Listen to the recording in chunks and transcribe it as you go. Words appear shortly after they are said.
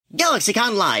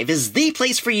GalaxyCon Live is the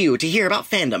place for you to hear about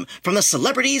fandom from the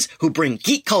celebrities who bring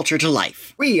geek culture to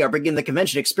life. We are bringing the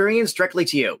convention experience directly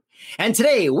to you. And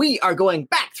today we are going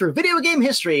back through video game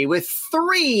history with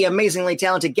 3 amazingly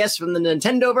talented guests from the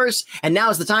Nintendoverse. And now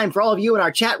is the time for all of you in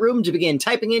our chat room to begin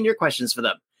typing in your questions for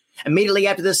them. Immediately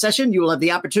after this session, you will have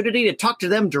the opportunity to talk to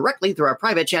them directly through our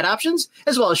private chat options,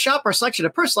 as well as shop our selection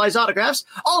of personalized autographs,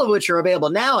 all of which are available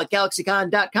now at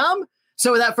GalaxyCon.com.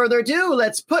 So without further ado,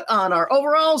 let's put on our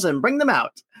overalls and bring them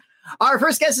out. Our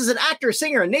first guest is an actor,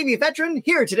 singer, and Navy veteran,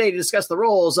 here today to discuss the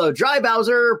roles of Dry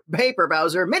Bowser, Paper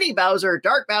Bowser, Mini Bowser,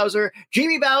 Dark Bowser,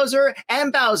 Dreamy Bowser,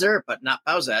 and Bowser, but not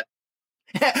Bowsette.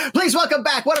 Please welcome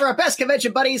back one of our best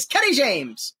convention buddies, Kenny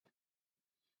James.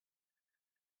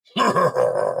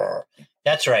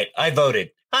 That's right. I voted.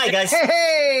 Hi, guys.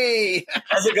 Hey!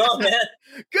 How's it going, man?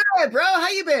 Good, bro. How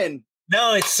you been?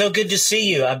 No, it's so good to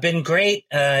see you. I've been great.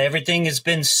 Everything has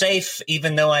been safe,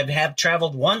 even though I have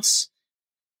traveled once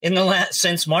in the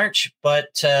since March.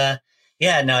 But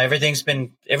yeah, no, everything's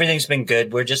been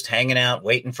good. We're just hanging out,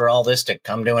 waiting for all this to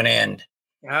come to an end.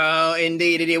 Oh,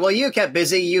 indeed. Well, you kept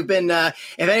busy. You've been, if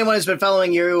anyone has been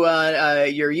following you,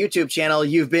 your YouTube channel,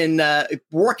 you've been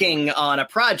working on a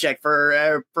project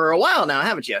for a while now,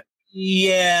 haven't you?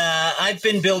 Yeah, I've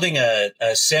been building a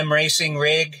sim racing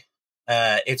rig.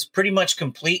 It's pretty much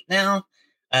complete now.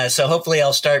 So hopefully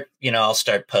I'll start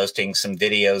posting some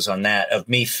videos on that of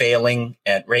me failing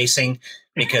at racing,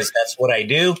 because that's what I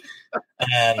do.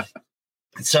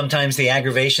 Sometimes the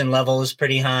aggravation level is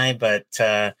pretty high, but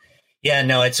yeah,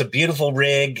 no, it's a beautiful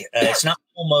rig. It's not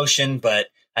full motion, but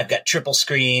I've got triple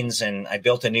screens and I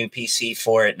built a new PC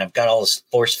for it, and I've got all this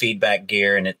force feedback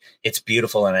gear, and it's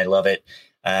beautiful and I love it.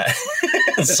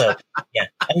 So yeah,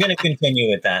 I'm going to continue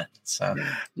with that. So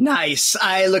nice.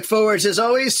 I look forward, as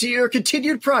always, to your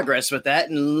continued progress with that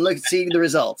and seeing the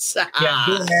results.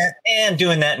 Yeah,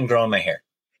 doing that and growing my hair.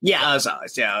 Yeah, as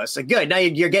always. Yeah, so good. Now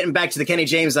you're getting back to the Kenny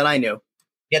James that I knew.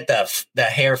 Get the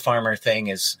hair farmer thing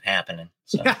is happening.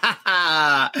 So. And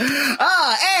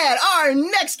our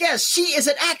next guest, she is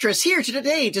an actress here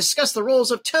today to discuss the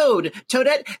roles of Toad,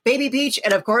 Toadette, Baby Peach,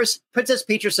 and of course, Princess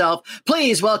Peach herself.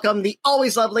 Please welcome the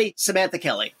always lovely Samantha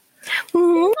Kelly.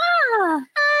 Hi.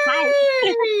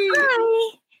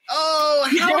 Hi. Oh,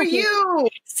 how are you?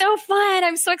 So fun.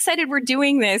 I'm so excited we're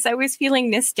doing this. I was feeling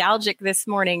nostalgic this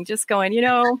morning, just going,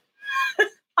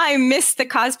 I miss the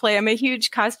cosplay. I'm a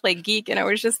huge cosplay geek. And I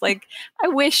was just like, I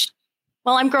wish.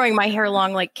 Well, I'm growing my hair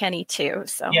long like Kenny too.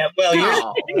 So yeah,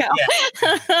 well,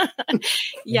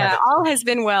 yeah, all has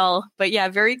been well, but yeah,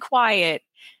 very quiet.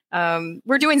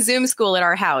 We're doing Zoom school at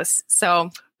our house,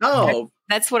 so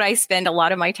that's what I spend a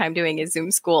lot of my time doing is Zoom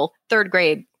school. 3rd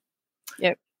grade.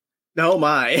 Yep. Oh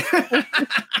my.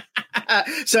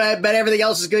 So I bet everything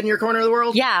else is good in your corner of the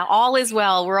world? Yeah, all is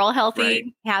well. We're all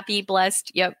healthy, happy,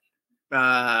 blessed. Yep.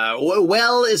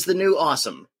 Well is the new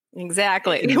awesome.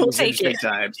 Exactly. We'll take it.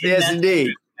 Times. Yes,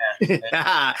 indeed.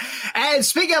 And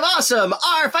speaking of awesome,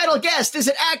 our final guest is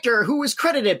an actor who was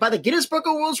credited by the Guinness Book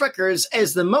of World Records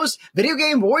as the most video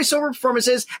game voiceover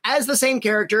performances as the same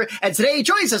character. And today he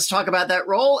joins us to talk about that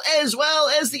role, as well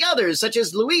as the others, such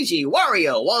as Luigi,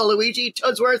 Wario, Waluigi,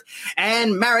 Toadsworth,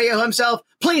 and Mario himself.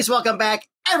 Please welcome back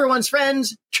everyone's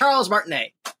friends, Charles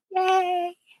Martinet.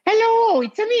 Yay! Hello,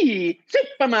 it's me,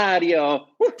 Super Mario.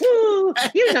 Woohoo!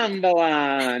 You're number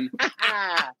one.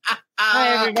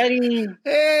 Hi, everybody.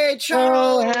 Hey,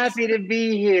 Charles. So happy to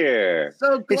be here.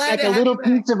 So glad it's like a little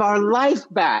piece of our life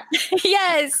back.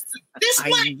 Yes. This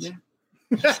much.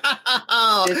 This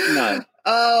month.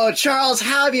 Oh, Charles,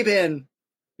 how have you been?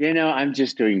 I'm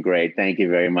just doing great. Thank you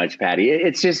very much, Patty.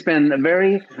 It's just been a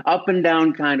very up and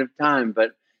down kind of time,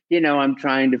 but I'm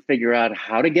trying to figure out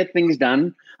how to get things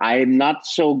done. I'm not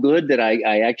so good that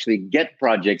I actually get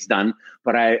projects done,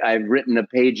 but I've written a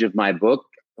page of my book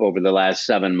over the last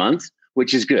 7 months,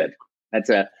 which is good.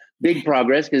 That's a big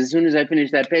progress, because as soon as I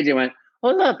finished that page, I went,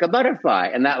 oh, look, a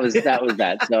butterfly. And that was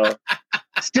that. So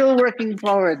still working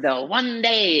forward, though. One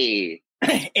day.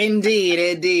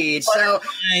 Indeed. So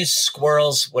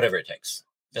squirrels, whatever it takes.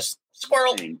 Just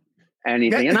squirrel.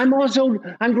 Anything. And I'm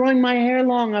growing my hair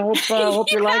long. I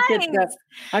hope you like it.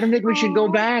 I don't think we should go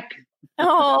back.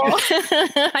 Oh,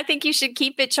 I think you should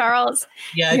keep it, Charles.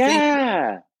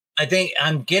 Yeah, I think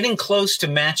I'm getting close to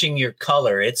matching your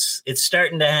color. It's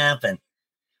starting to happen.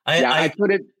 I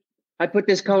put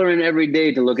this color in every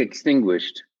day to look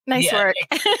extinguished. Nice work.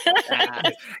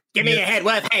 Give me a head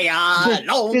with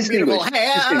long, beautiful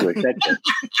hair.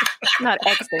 Not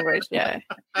extinguished, yeah.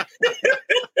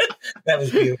 That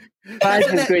was beautiful.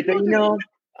 That's great.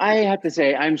 I have to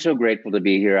say, I'm so grateful to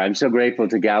be here. I'm so grateful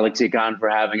to GalaxyCon for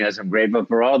having us. I'm grateful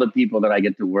for all the people that I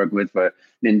get to work with for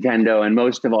Nintendo. And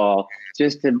most of all,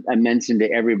 just to mention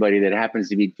to everybody that happens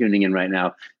to be tuning in right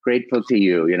now, grateful to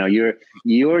you. You know,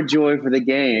 your joy for the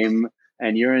game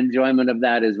and your enjoyment of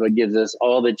that is what gives us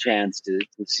all the chance to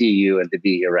see you and to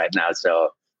be here right now. So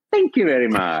thank you very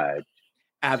much.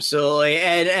 Absolutely.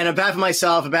 And on behalf of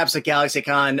myself, on behalf of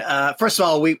GalaxyCon, first of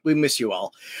all, we miss you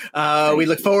all. We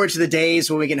look forward to the days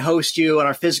when we can host you on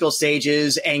our physical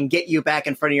stages and get you back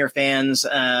in front of your fans.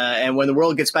 And when the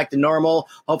world gets back to normal,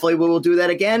 hopefully we will do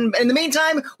that again. In the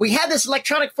meantime, we have this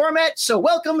electronic format. So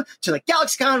welcome to the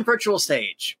GalaxyCon virtual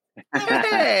stage.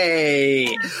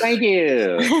 Hey, thank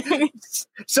you.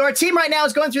 So our team right now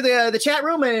is going through the chat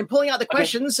room and pulling out the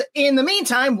questions. In the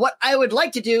meantime, what I would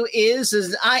like to do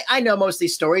is I know most of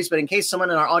these stories, but in case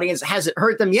someone in our audience hasn't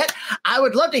heard them yet, I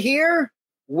would love to hear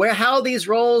how these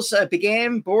roles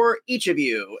began for each of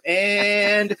you.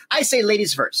 And I say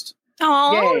ladies first.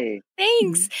 Oh,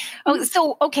 thanks. Oh,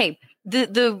 so okay.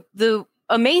 The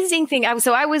amazing thing. I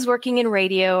was working in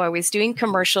radio. I was doing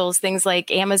commercials, things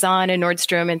like Amazon and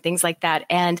Nordstrom and things like that.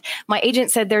 And my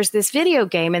agent said, there's this video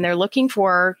game and they're looking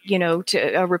for,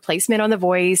 a replacement on the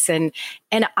voice. And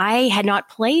I had not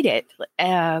played it.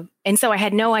 And so I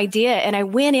had no idea. And I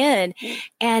went in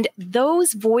and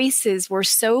those voices were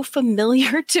so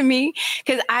familiar to me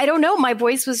because I don't know, my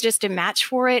voice was just a match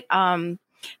for it.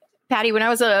 Patty, when I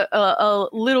was a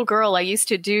little girl, I used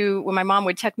to do, when my mom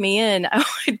would tuck me in, I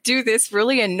would do this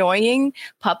really annoying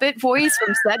puppet voice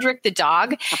from Cedric the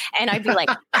dog. And I'd be like,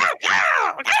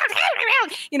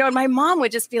 and my mom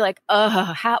would just be like,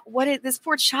 what is this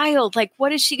poor child? Like,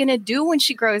 what is she going to do when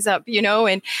she grows up?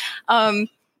 And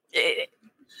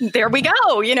there we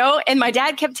go, and my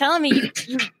dad kept telling me,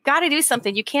 you got to do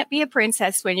something. You can't be a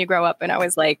princess when you grow up. And I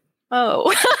was like,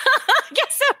 oh,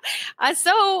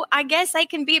 so I guess I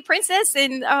can be a princess.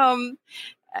 And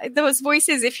those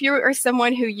voices, if you are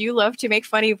someone who you love to make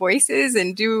funny voices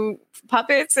and do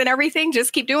puppets and everything,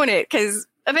 just keep doing it because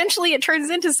eventually it turns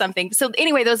into something. So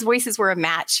anyway, those voices were a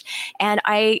match. And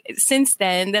since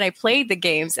then I played the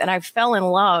games and I fell in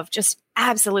love, just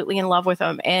absolutely in love with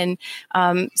them. And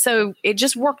so it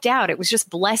just worked out. It was just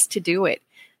blessed to do it.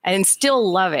 And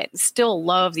still love it. Still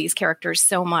love these characters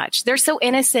so much. They're so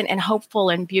innocent and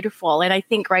hopeful and beautiful. And I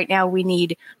think right now we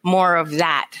need more of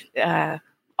that.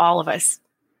 All of us.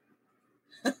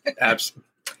 Absolutely.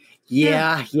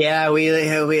 Yeah. It's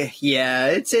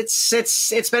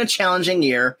been a challenging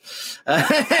year.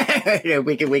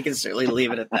 We can certainly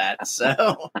leave it at that.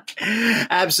 So,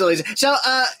 absolutely. So,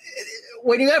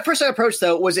 when you got first approached,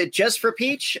 though, was it just for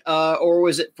Peach, or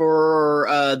was it for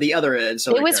the other? It was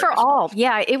characters? For all.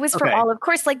 Yeah, it was for all. Of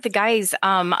course, like the guys,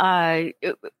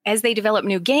 as they develop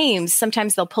new games,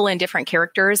 sometimes they'll pull in different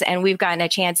characters, and we've gotten a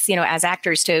chance, as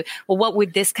actors to, well, what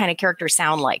would this kind of character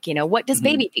sound like? What does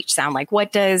Baby Peach sound like?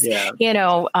 What does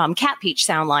Cat Peach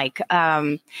sound like?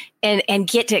 And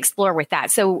get to explore with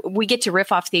that. So we get to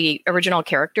riff off the original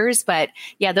characters, but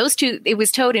yeah, those two, it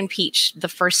was Toad and Peach, the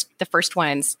first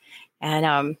ones.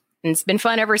 And it's been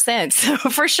fun ever since, so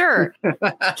for sure.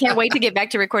 Can't wait to get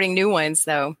back to recording new ones,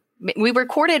 though. We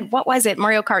recorded, what was it,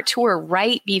 Mario Kart Tour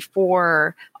right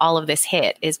before all of this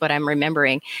hit, is what I'm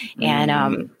remembering.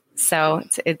 And so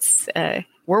it's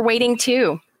we're waiting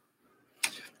too.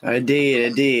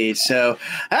 Indeed. So,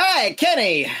 all right,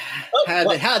 Kenny,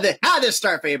 how'd this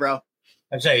start for you, bro?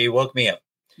 I'm sorry, you woke me up.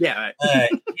 Yeah.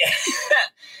 Right.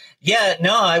 Yeah,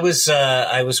 no, I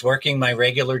was working my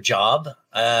regular job.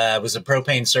 I was a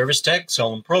propane service tech,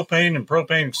 selling propane and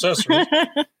propane accessories.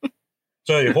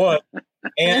 Tell you what.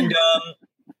 And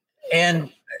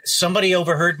somebody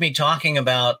overheard me talking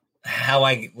about how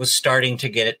I was starting to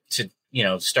get it to,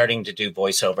 starting to do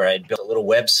voiceover. I had built a little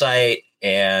website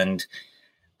and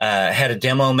had a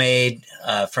demo made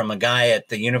from a guy at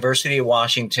the University of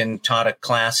Washington, taught a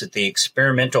class at the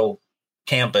experimental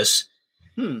campus.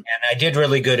 And I did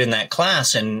really good in that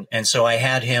class. And so I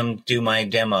had him do my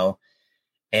demo.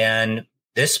 And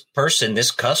this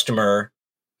customer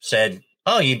said,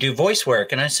 "Oh, you do voice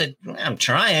work?" And I said, "I'm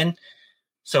trying."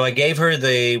 So I gave her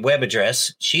the web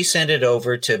address. She sent it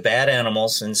over to Bad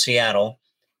Animals in Seattle.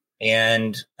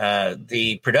 And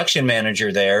the production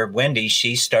manager there, Wendy,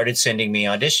 she started sending me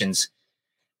auditions.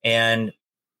 And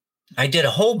I did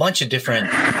a whole bunch of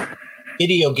different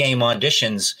video game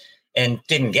auditions and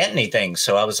didn't get anything.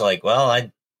 So I was like, well,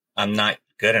 I'm not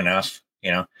good enough,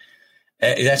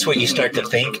 That's what you start to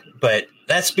think. But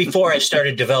that's before I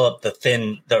started to develop the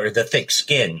thick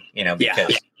skin,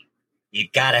 because you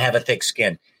got to have a thick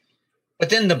skin. But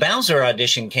then the Bowser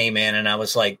audition came in and I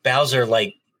was like, Bowser,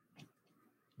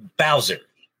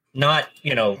 not,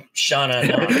 Shauna.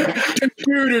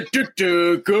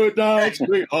 Good night,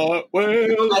 sweetheart. Well,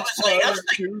 I was like,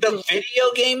 the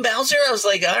video game Bowser. I was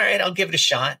like, all right, I'll give it a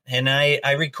shot. And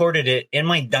I recorded it in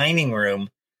my dining room.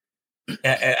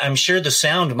 I'm sure the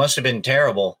sound must have been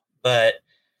terrible, but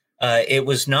it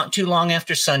was not too long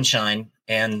after Sunshine.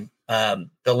 And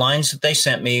the lines that they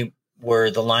sent me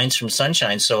were the lines from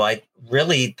Sunshine. So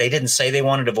they didn't say they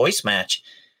wanted a voice match,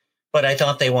 but I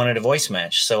thought they wanted a voice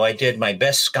match. So I did my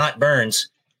best Scott Burns,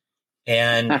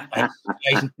 and I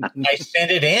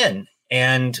sent it in.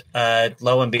 And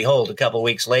lo and behold, a couple of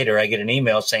weeks later, I get an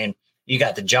email saying, "You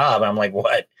got the job." I'm like,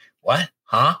 what?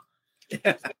 Huh?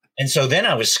 And so then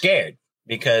I was scared,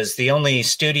 because the only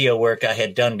studio work I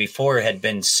had done before had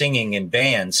been singing in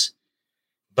bands,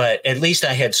 but at least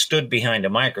I had stood behind a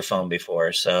microphone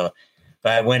before. So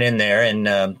I went in there, and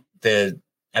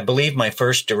I believe my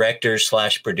first director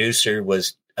 / producer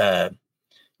was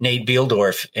Nate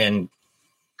Bieldorf, and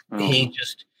he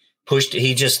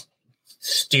just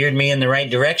steered me in the right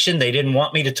direction. They didn't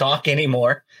want me to talk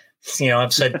anymore.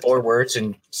 I've said 4 words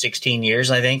in 16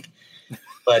 years, I think.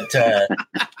 But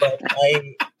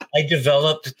I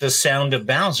developed the sound of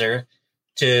Bowser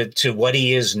to what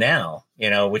he is now,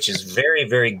 which is very,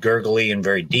 very gurgly and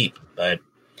very deep. But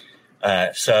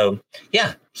so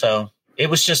it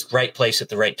was just right place at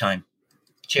the right time.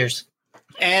 Cheers.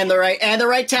 And the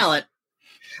right talent.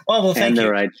 Well, thank you.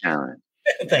 The right talent.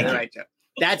 Thank you. Right.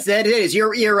 That's it. It is.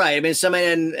 You're right. I mean, somebody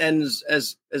and as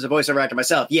a voiceover actor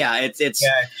myself, it is.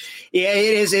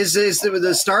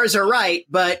 The stars are right,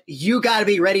 but you got to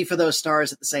be ready for those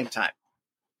stars at the same time.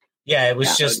 Yeah, it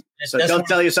was just. So don't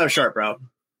sell yourself short, bro.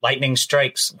 Lightning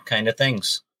strikes kind of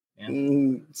things. Yeah.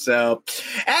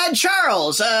 And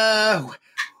Charles,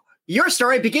 your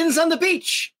story begins on the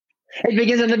beach. It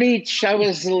begins on the beach. I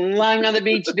was lying on the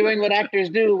beach doing what actors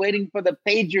do, waiting for the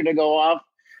pager to go off.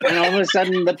 And all of a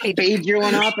sudden the pager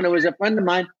went off, and it was a friend of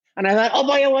mine. And I thought, oh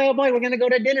boy, we're going to go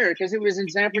to dinner, because it was in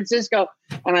San Francisco.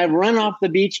 And I run off the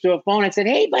beach to a phone. I said,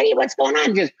 hey, buddy, what's going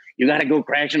on? Just, you got to go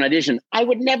crash an audition. I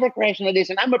would never crash an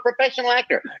audition. I'm a professional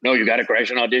actor. No, you got to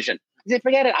crash an audition. I said,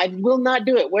 forget it. I will not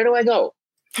do it. Where do I go?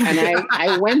 And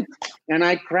I went and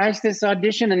I crashed this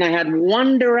audition, and I had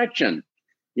one direction.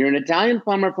 You're an Italian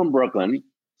plumber from Brooklyn.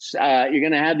 You're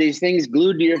going to have these things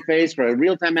glued to your face for a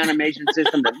real-time animation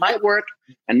system that might work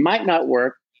and might not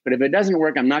work. But if it doesn't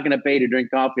work, I'm not going to pay to drink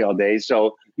coffee all day.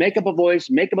 So make up a voice,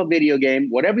 make up a video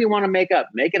game, whatever you want to make up,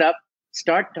 make it up,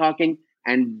 start talking,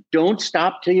 and don't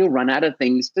stop till you run out of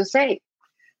things to say.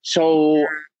 So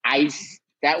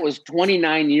that was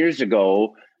 29 years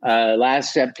ago,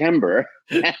 last September,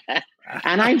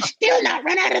 and I'm still not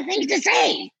run out of things to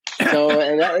say. So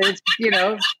it's,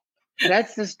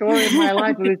 that's the story of my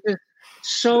life. It was just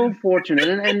so fortunate.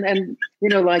 And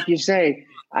like you say,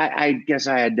 I guess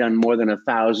I had done more than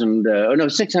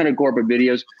 600 corporate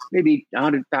videos, maybe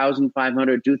 100,000,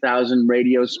 500, 2,000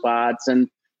 radio spots and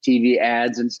TV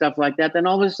ads and stuff like that. Then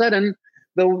all of a sudden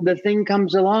the thing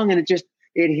comes along, and it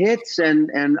hits,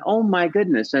 and oh my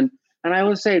goodness. And I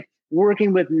will say,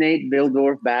 working with Nate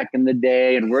Bieldorf back in the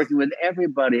day and working with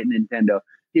everybody at Nintendo,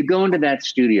 you go into that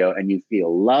studio and you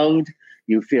feel loved.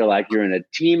 You feel like you're in a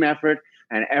team effort,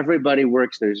 and everybody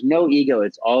works. There's no ego.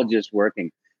 It's all just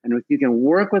working. And if you can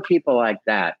work with people like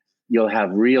that, you'll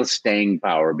have real staying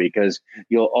power, because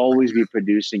you'll always be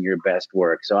producing your best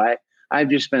work. So I've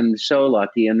just been so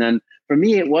lucky. And then for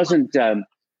me, it wasn't,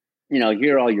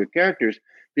 hear all your characters,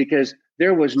 because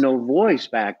there was no voice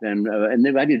back then. And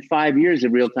then I did 5 years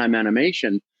of real-time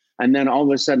animation. And then all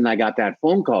of a sudden I got that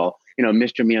phone call,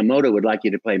 Mr. Miyamoto would like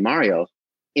you to play Mario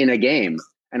in a game.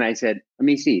 And I said, let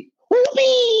me see.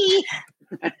 Whoopee!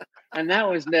 And that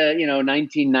was the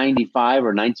 1995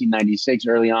 or 1996,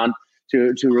 early on,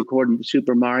 to record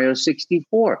Super Mario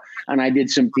 64. And I did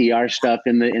some PR stuff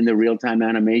in the real-time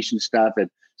animation stuff at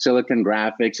Silicon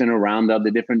Graphics and around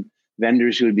the different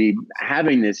vendors who would be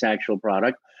having this actual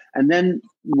product. And then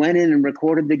went in and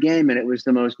recorded the game, and it was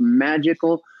the most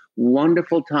magical,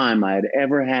 wonderful time I had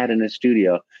ever had in a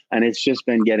studio. And it's just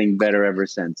been getting better ever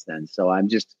since then. So I'm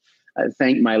just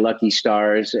thank my lucky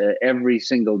stars every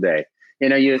single day.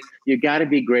 You got to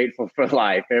be grateful for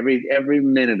life, every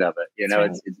minute of it.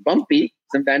 It's bumpy.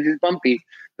 Sometimes it's bumpy,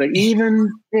 but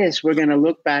even this, we're going to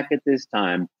look back at this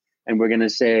time, and we're going to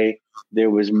say there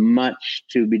was much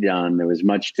to be done. There was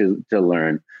much to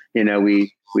learn.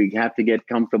 We have to get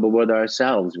comfortable with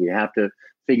ourselves. We have to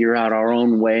figure out our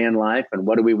own way in life, and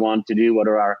what do we want to do? What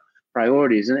are our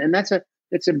priorities? And that's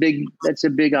a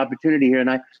big opportunity here.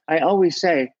 And I always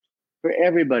say, for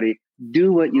everybody,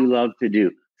 do what you love to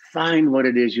do. Find what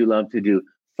it is you love to do.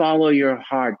 Follow your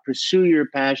heart. Pursue your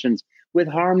passions with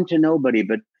harm to nobody.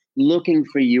 But looking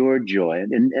for your joy.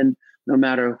 And no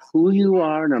matter who you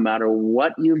are, no matter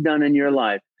what you've done in your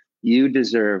life, you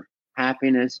deserve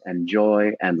happiness and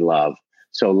joy and love.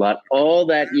 So let all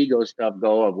that ego stuff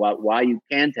go of why you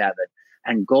can't have it,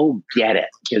 and go get it,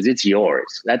 because it's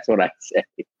yours. That's what I say.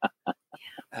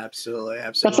 Absolutely.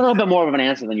 That's a little bit more of an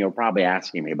answer than you're probably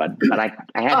asking me, but I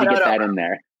had to get that in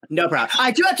there. No problem.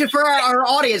 I do have to, for our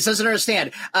audience doesn't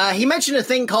understand. He mentioned a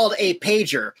thing called a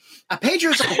pager. A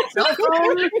pager is like a cell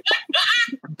phone,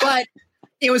 but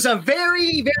it was a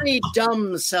very, very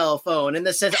dumb cell phone in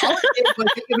the sense all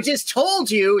it just told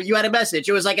you had a message.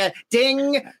 It was like a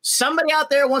ding, somebody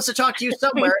out there wants to talk to you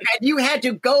somewhere, and you had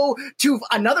to go to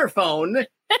another phone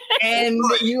and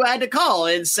you had to call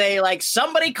and say, like,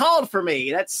 somebody called for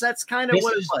me. That's kind of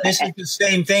what it was. This is the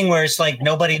same thing where it's like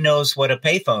nobody knows what a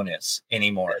payphone is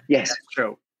anymore. Yes, that's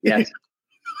true. Yes,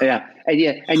 yeah,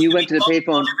 and you went to the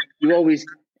payphone. You always.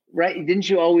 Right? Didn't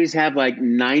you always have like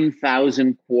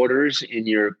 9,000 quarters in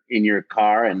your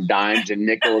car, and dimes and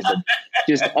nickels and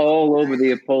just all over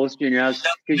the upholstery in your house,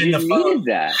 because you needed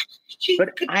that?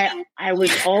 But I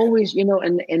was always, and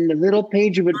the little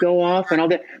pager would go off and all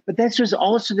that. But this was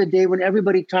also the day when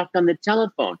everybody talked on the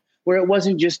telephone, where it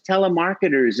wasn't just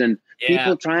telemarketers and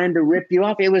people trying to rip you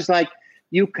off. It was like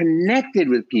you connected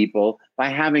with people by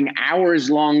having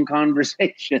hours-long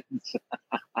conversations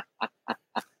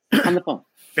on the phone.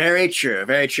 Very true.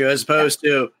 Very true. As opposed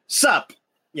to sup,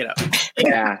 Yeah.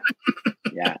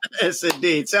 Yes,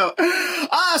 indeed. So,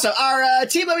 awesome. Our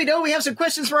team, let me know we have some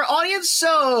questions for our audience.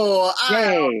 So,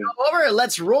 I'll go over.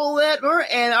 Let's roll that over.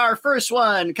 And our first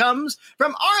one comes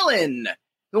from Arlen,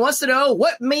 who wants to know,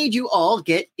 what made you all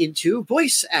get into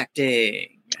voice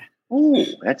acting? Oh,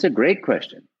 that's a great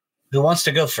question. Who wants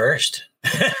to go first?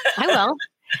 I will.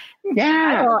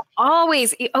 Yeah.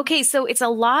 Always. Okay. So it's a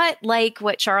lot like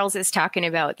what Charles is talking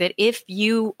about, that if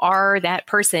you are that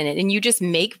person and you just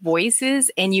make voices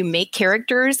and you make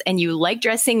characters and you like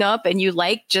dressing up and you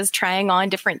like just trying on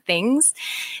different things,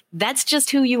 that's just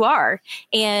who you are.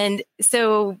 And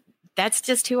so that's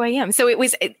just who I am. So it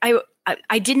was,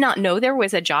 I did not know there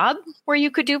was a job where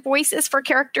you could do voices for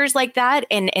characters like that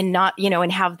and not,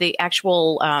 and have the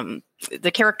actual,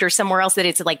 the character somewhere else, that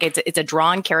it's like it's a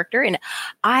drawn character, and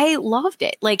I loved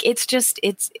it. Like it's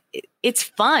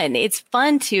fun. It's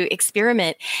fun to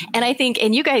experiment, and I think,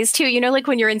 and you guys too. Like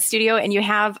when you're in studio and you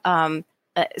have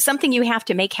something you have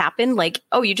to make happen. Like,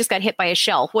 oh, you just got hit by a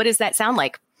shell. What does that sound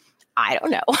like? I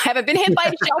don't know. I haven't been hit by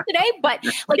a shell today, but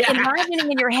imagining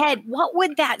in your head, what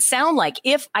would that sound like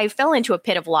if I fell into a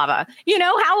pit of lava?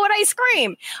 How would I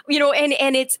scream?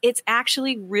 And it's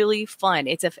actually really fun.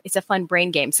 It's a fun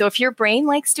brain game. So if your brain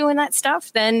likes doing that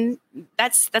stuff, then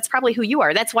that's probably who you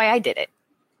are. That's why I did it.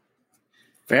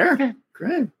 Fair.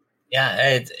 Great.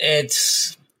 Yeah,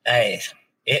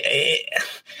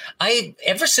 I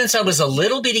ever since I was a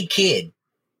little bitty kid,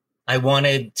 I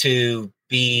wanted to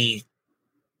be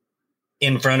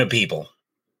in front of people.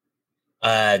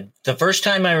 The first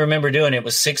time I remember doing it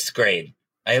was 6th grade.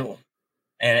 I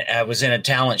was in a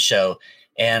talent show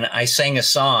and I sang a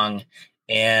song,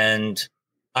 and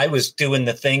I was doing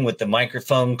the thing with the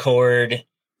microphone cord.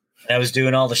 And I was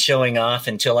doing all the showing off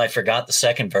until I forgot the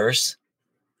second verse.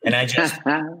 And I just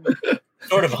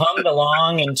sort of hummed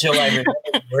along until I remembered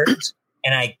the words,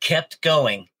 and I kept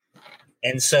going.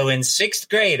 And so in 6th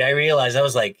grade, I realized, I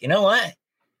was like, you know what?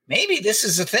 Maybe this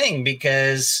is a thing,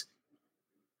 because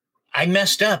I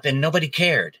messed up and nobody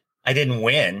cared. I didn't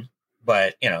win,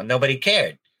 but nobody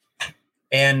cared.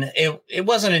 And it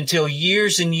wasn't until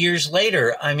years and years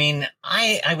later. I mean,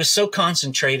 I was so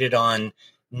concentrated on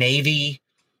Navy,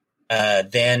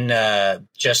 then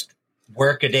just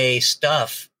work-a-day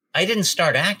stuff. I didn't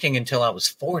start acting until I was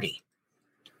 40.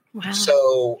 Wow.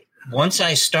 So once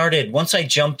I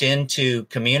jumped into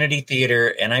community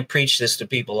theater, and I preach this to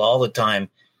people all the time,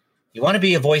 you want to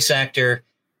be a voice actor,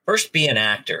 first be an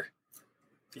actor.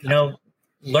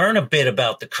 Learn a bit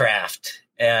about the craft,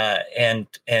 and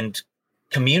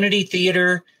community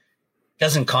theater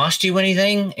doesn't cost you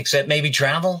anything except maybe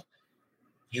travel.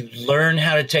 You learn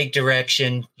how to take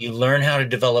direction. You learn how to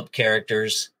develop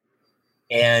characters,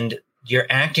 and your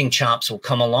acting chops will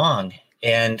come along,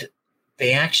 and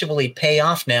they actually pay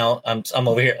off now. I'm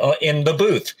over here in the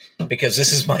booth, because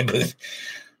this is my booth.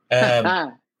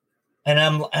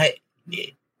 And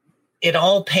it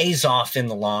all pays off in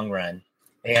the long run.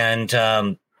 And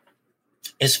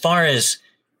as far as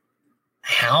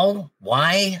how,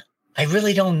 why, I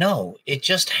really don't know. It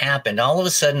just happened. All of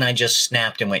a sudden, I just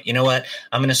snapped and went, you know what?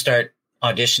 I'm going to start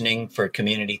auditioning for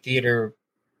community theater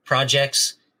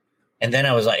projects. And then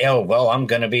I was like, oh, well, I'm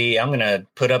going to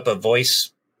put up a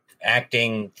voice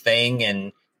acting thing.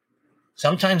 And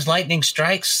sometimes lightning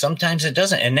strikes, sometimes it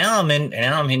doesn't. And now I'm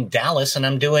in Dallas and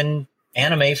I'm doing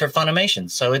anime for Funimation.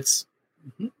 So it's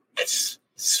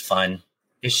fun.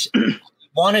 You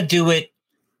want to do it,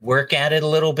 work at it a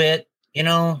little bit, you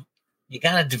know, you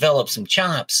got to develop some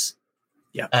chops.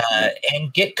 Yeah.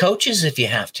 And get coaches if you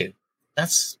have to.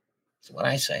 That's what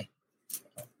I say.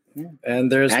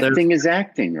 And there's acting is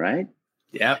acting, right?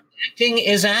 Yeah. Acting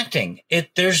is acting.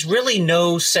 There's really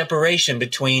no separation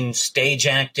between stage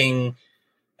acting.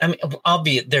 I mean,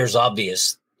 there's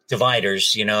obvious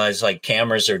dividers, you know, as like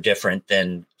cameras are different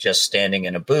than just standing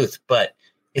in a booth, but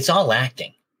it's all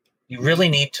acting. You really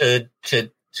need to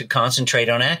concentrate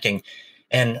on acting.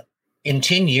 And in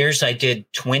 10 years, I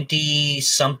did 20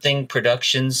 something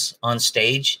productions on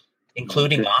stage,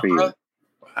 including opera.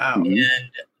 Wow. And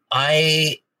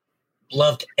I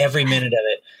loved every minute of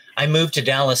it. I moved to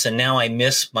Dallas and now I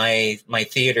miss my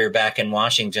theater back in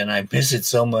Washington. I miss it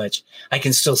so much. I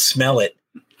can still smell it.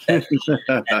 That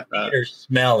theater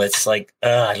smell. It's like,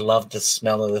 I love the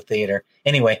smell of the theater.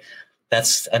 Anyway,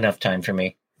 that's enough time for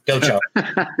me. Go, Charles.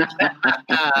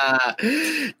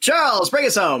 Charles, bring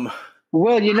us home.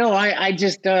 Well, you know, I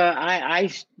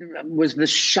was the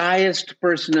shyest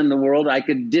person in the world. I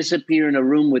could disappear in a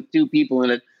room with two people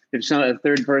in it if a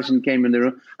third person came in the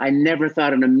room. I never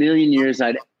thought in a million years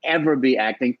I'd ever be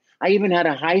acting. I even had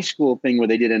a high school thing where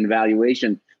they did an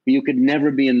evaluation. You could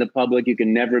never be in the public. You could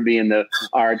never be in the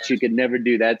arts. You could never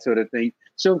do that sort of thing.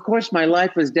 So, of course, my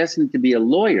life was destined to be a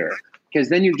lawyer, because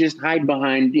then you just hide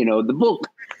behind, you know, the book.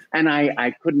 And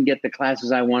I couldn't get the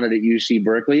classes I wanted at UC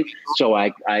Berkeley. So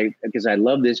because I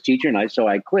love this teacher, so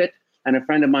I quit. And a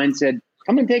friend of mine said,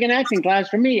 come and take an acting class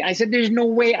from me. I said, there's no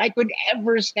way I could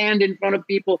ever stand in front of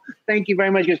people. Thank you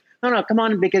very much. He goes, no, come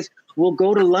on, because we'll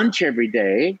go to lunch every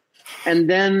day. And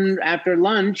then after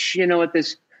lunch, you know, at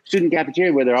this student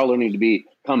cafeteria where they're all learning to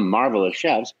become marvelous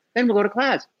chefs, then we'll go to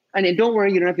class. And don't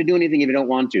worry, you don't have to do anything if you don't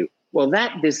want to. Well,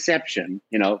 that deception,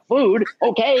 you know, food,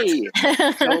 okay.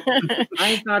 So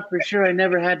I thought for sure I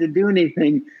never had to do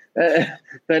anything.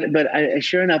 But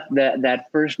sure enough, that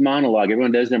first monologue,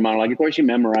 everyone does their monologue. Of course, you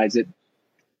memorize it.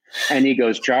 And he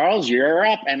goes, Charles, you're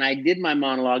up. And I did my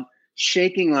monologue,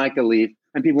 shaking like a leaf.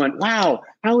 And people went, wow,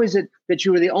 how is it that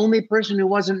you were the only person who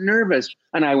wasn't nervous?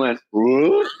 And I went,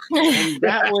 whoop. And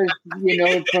that was, you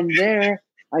know, from there,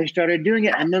 I started doing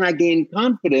it. And then I gained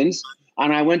confidence.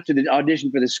 And I went to the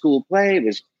audition for the school play.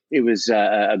 It was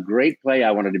a great play.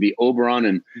 I wanted to be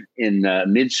Oberon in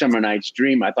Midsummer Night's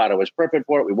Dream. I thought I was perfect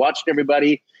for it. We watched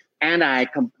everybody, and I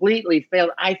completely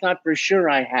failed. I thought for sure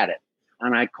I had it.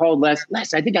 And I called Les.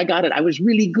 Les, I think I got it. I was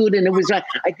really good, and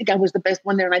I think I was the best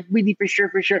one there. And I really for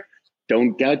sure.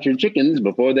 Don't count your chickens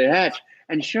before they hatch.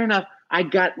 And sure enough, I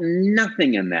got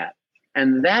nothing in that.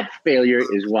 And that failure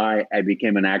is why I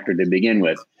became an actor to begin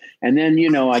with. And then, you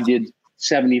know, I did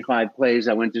 75 plays.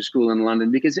 I went to school in London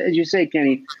because, as you say,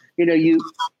 Kenny, you know,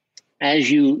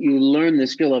 as you learn the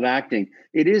skill of acting,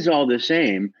 it is all the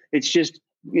same. It's just,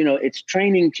 you know, it's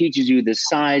training teaches you the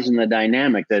size and the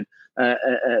dynamic that a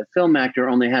film actor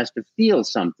only has to feel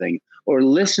something or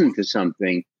listen to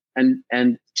something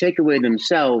and take away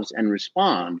themselves and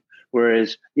respond.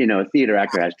 Whereas, you know, a theater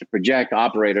actor has to project. An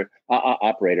opera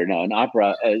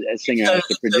a singer has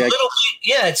to project.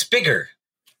 It's bigger.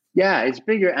 Yeah, it's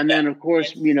bigger. And then, of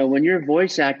course, you know, when you're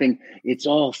voice acting, it's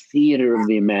all theater of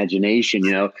the imagination.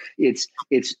 You know, it's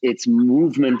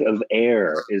movement of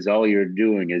air is all you're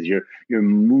doing. Is you're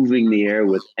moving the air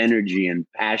with energy and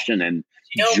passion and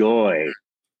joy.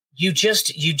 You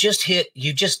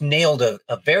just nailed a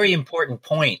very important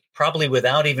point, probably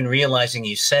without even realizing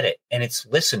you said it. And it's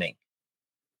listening.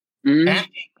 Mm-hmm.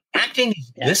 Acting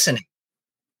is listening.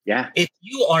 Yeah. If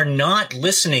you are not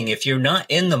listening, if you're not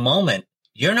in the moment,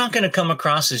 you're not going to come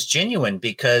across as genuine,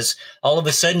 because all of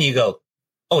a sudden you go,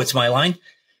 oh, it's my line.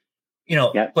 You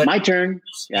know, but my turn.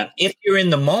 Yeah. If you're in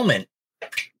the moment,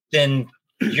 then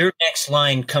your next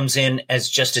line comes in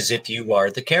as if you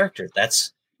are the character.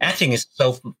 Acting is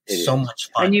so much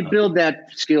fun. And you build that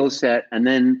skill set. And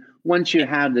then once you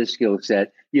have the skill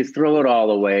set, you throw it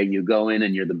all away. You go in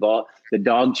and you're the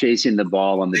dog chasing the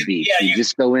ball on the beach. Yeah, you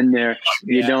just go in there.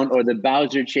 You don't, or the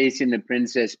Bowser chasing the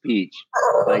Princess Peach,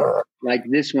 like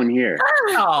this one here.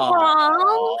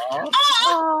 Oh.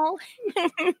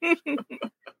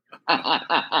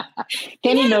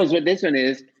 Kenny knows what this one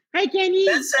is. Hi, Kenny.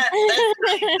 I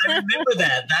remember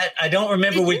that. I don't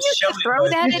remember which show it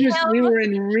was. We were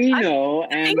in Reno,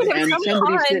 and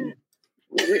somebody said,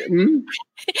 You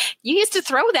used to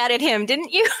throw that at him,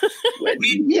 didn't you?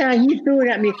 Yeah, he threw it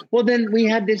at me. Well, then we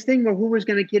had this thing where who was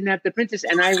going to kidnap the princess,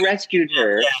 and I rescued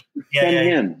her from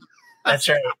him. That's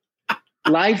right.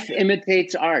 Life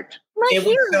imitates art. It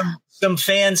was some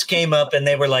fans came up and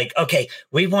they were like, okay,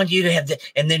 we want you to have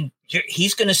and then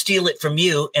he's going to steal it from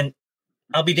you. And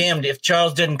I'll be damned if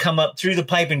Charles didn't come up through the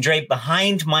pipe and drape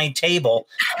behind my table,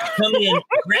 come in,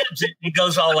 grabs it, and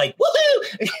goes all like,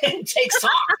 woohoo, and takes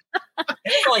off.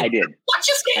 And like, I did. What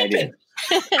just happened?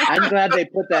 I'm glad they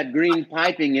put that green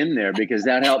piping in there because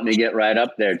that helped me get right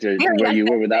up there to where you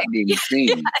were without being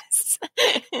seen. Yes.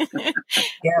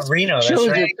 Yeah, Reno. That's Shows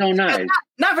right. are so nice.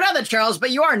 Not for nothing, Charles,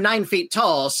 but you are 9 feet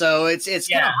tall, so it's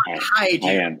kind of hide you.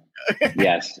 I am.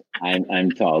 Yes,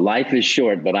 I'm tall. Life is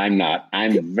short, but I'm not.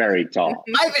 I'm very tall.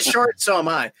 Life is short, so am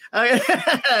I. Yeah.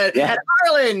 And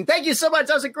Arlen, thank you so much.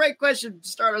 That was a great question to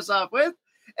start us off with.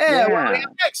 And what do we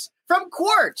have next? From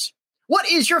Quart, what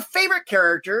is your favorite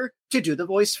character to do the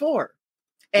voice for?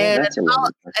 And,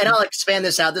 I'll expand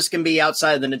this out. This can be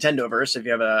outside of the Nintendoverse if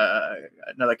you have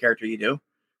another character you do.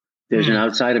 There's an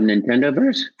outside of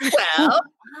Nintendoverse? Well,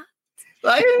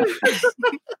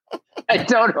 I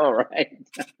don't know, right?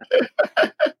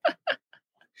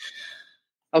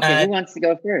 Okay, who wants to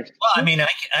go first? Well, I mean,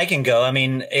 I can go. I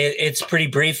mean, it's pretty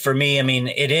brief for me. I mean,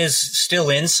 it is still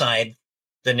inside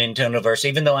the Nintendoverse,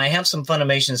 even though I have some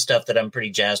Funimation stuff that I'm pretty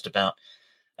jazzed about.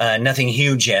 Nothing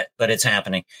huge yet, but it's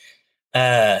happening.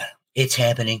 It's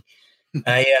happening.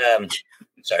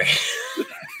 Sorry.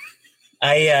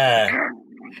 I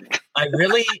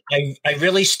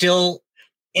really still,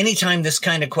 anytime this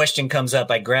kind of question comes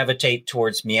up, I gravitate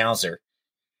towards Meowser.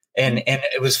 And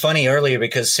it was funny earlier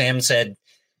because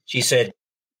she said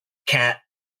Cat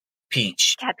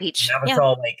Peach. Cat Peach. And I was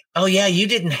all like, oh yeah, you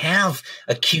didn't have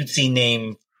a cutesy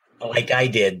name like I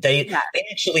did. They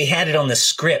actually had it on the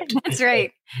script. That's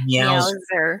right.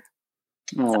 Meowser.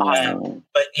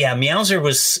 But yeah, Meowser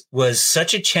was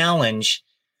such a challenge,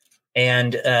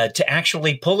 and to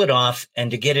actually pull it off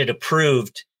and to get it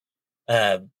approved,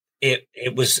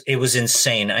 it was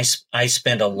insane. I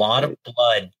spent a lot of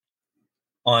blood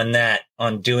on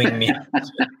doing Meowser.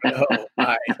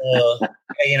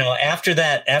 After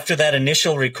that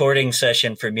initial recording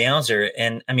session for Meowser,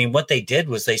 and I mean, what they did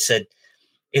was they said,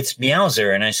 it's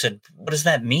Meowser. And I said, what does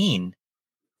that mean?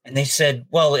 And they said,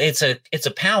 well, it's a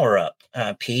power up.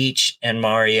 Peach and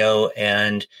Mario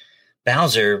and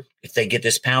Bowser, if they get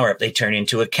this power up, they turn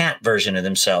into a cat version of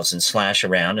themselves and slash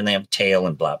around, and they have a tail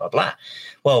and blah, blah, blah.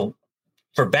 Well,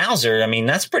 for Bowser, I mean,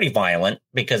 that's pretty violent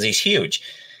because he's huge.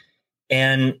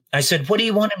 And I said, what do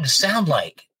you want him to sound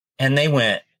like? And they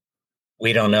went,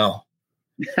 we don't know.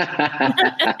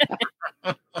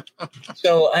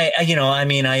 So I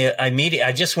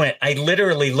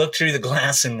literally looked through the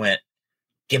glass and went,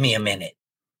 give me a minute.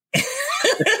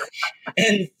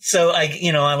 And so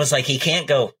I was like, he can't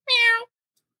go meow,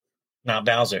 not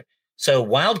Bowser. So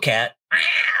Wildcat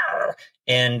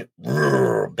and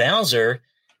Bowser,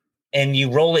 and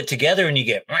you roll it together and you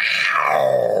get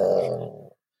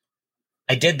meow.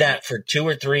 I did that for 2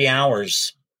 or 3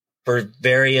 hours for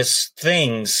various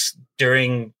things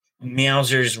during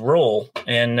Meowser's roll,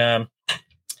 and I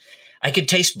could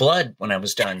taste blood when I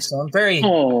was done. So I'm very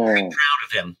proud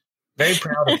of him. Very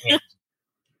proud of him.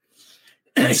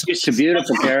 It's just a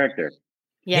beautiful character.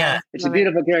 Yeah. It's a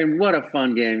beautiful character. What a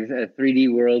fun game. A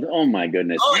 3D world. Oh my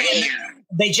goodness. Oh,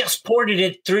 they just ported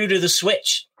it through to the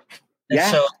Switch. And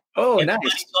yeah. So nice.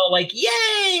 It's all like,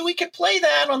 yay, we could play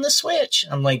that on the Switch.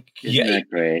 I'm like, Isn't that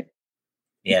great?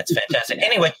 Yeah, it's fantastic.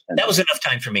 Anyway, that was enough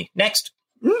time for me. Next.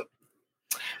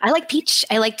 I like Peach.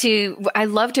 I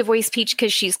love to voice Peach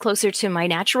because she's closer to my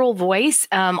natural voice.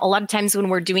 A lot of times when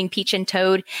we're doing Peach and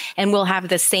Toad and we'll have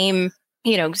the same,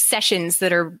 sessions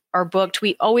that are booked,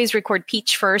 we always record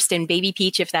Peach first and Baby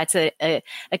Peach if that's a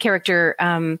character,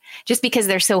 just because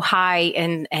they're so high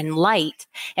and light.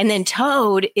 And then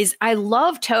Toad I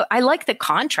love Toad. I like the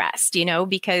contrast,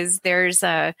 because there's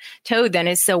a Toad that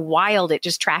is so wild, it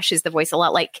just trashes the voice a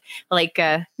lot. Like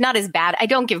not as bad. I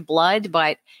don't give blood,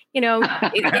 but it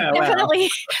definitely.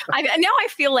 I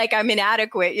feel like I'm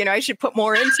inadequate. I should put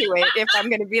more into it if I'm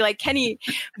going to be like Kenny.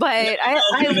 But I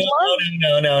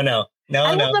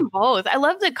love them both. I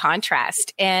love the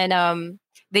contrast, and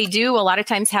they do a lot of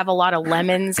times have a lot of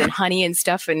lemons and honey and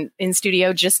stuff in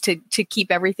studio just to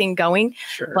keep everything going.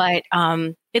 Sure. But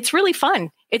it's really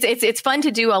fun. It's fun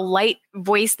to do a light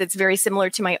voice that's very similar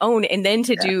to my own, and then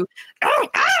to do.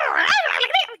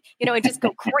 And just go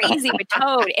crazy with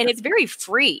Toad, and it's very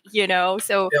free,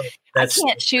 so I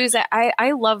can't choose.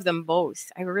 I love them both.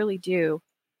 I really do.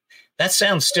 That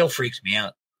sound still freaks me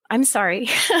out. I'm sorry.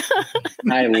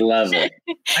 I love it.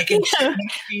 I can see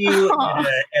you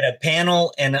at a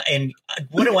panel, and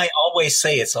what do I always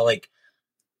say? It's all like,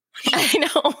 I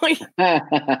know.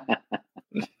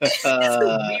 it's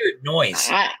a weird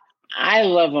noise. I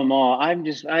love them all. I'm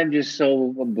just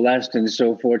so blessed and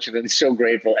so fortunate and so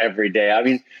grateful every day. I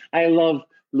mean, I love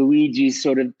Luigi's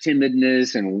sort of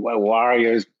timidness and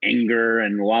Wario's anger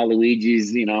and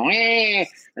Waluigi's,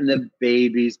 and the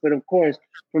babies. But of course,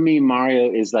 for me,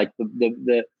 Mario is like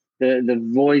the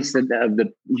voice of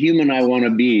the human I want to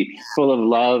be, full of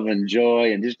love and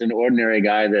joy, and just an ordinary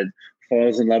guy that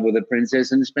falls in love with a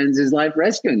princess and spends his life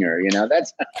rescuing her.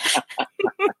 That's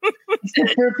it's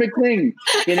the perfect thing.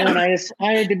 And I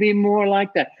aspire to be more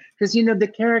like that because,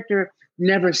 the character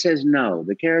never says no.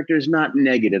 The character is not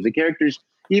negative. The character's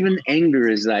even anger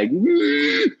is like,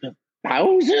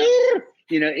 Bowser.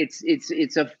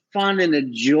 It's a fun and a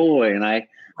joy. And I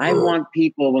want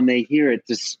people when they hear it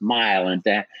to smile and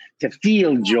to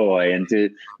feel joy, and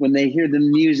when they hear the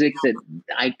music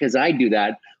because I do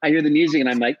that, I hear the music and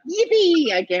I'm like,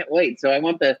 yippee, I can't wait. So I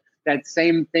want that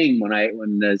same thing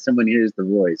when someone hears the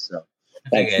voice. So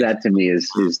that to me is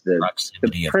the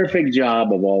perfect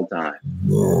job of all time.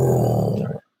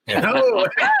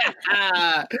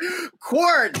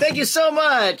 Quart, thank you so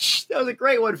much. That was a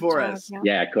great one for us.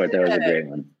 Yeah, Quart, that was a great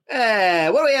one.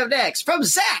 What do we have next? From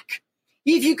Zach.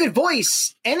 If you could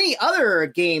voice any other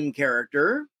game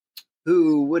character,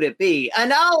 who would it be?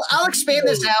 And I'll expand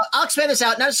this out. Not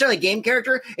necessarily a game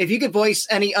character. If you could voice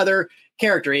any other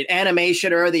character in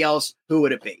animation or anything else, who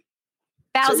would it be?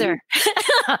 Bowser.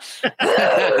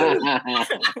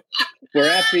 We're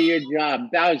after your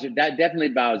job, Bowser. Definitely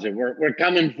Bowser. We're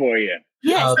coming for you.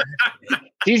 Yes.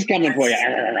 He's coming for you.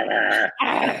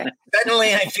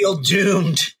 Suddenly, I feel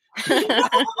doomed.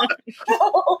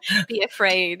 Be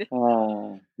afraid.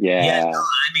 Yeah.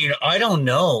 I mean, I don't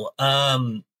know.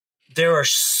 There are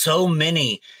so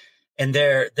many, and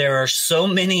there are so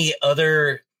many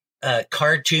other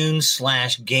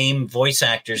cartoon/game voice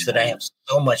actors that I have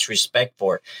so much respect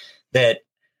for that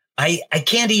I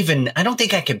can't even. I don't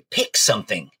think I could pick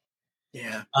something.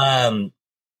 Yeah.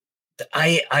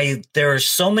 There are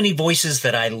so many voices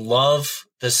that I love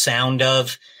the sound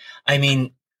of. I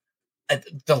mean,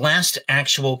 the last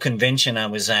actual convention I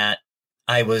was at,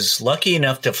 I was lucky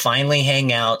enough to finally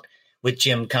hang out with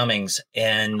Jim Cummings.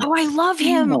 And I love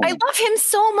him. I love him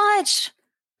so much.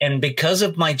 And because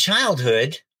of my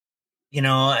childhood,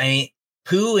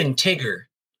 Pooh and Tigger.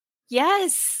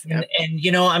 Yes. And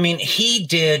I mean, he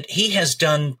has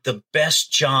done the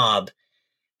best job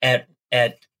at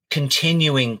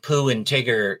continuing Pooh and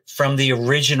Tigger from the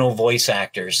original voice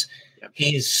actors. Yep.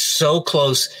 He is so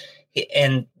close.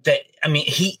 And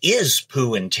he is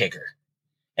Pooh and Tigger.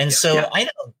 And so I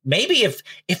don't know, maybe if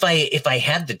I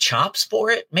had the chops for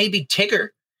it, maybe Tigger.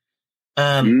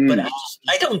 But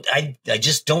I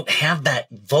just don't have that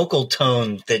vocal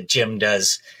tone that Jim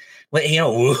does. Well,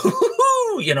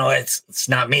 it's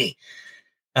not me.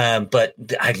 But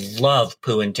I love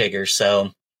Pooh and Tigger.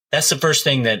 So that's the first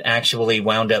thing that actually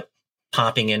wound up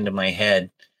popping into my head.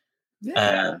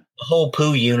 Yeah. The whole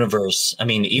Pooh universe. I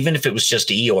mean, even if it was just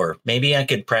Eeyore, maybe I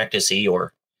could practice Eeyore.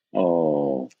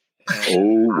 Oh,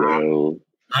 well.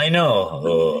 I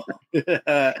know. He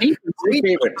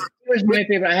was my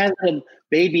favorite. I had a little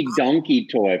baby donkey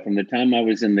toy from the time I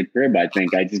was in the crib, I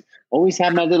think. I just always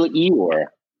had my little Eeyore.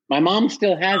 My mom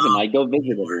still has him. I go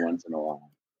visit every once in a while.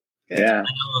 Yeah.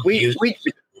 We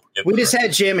just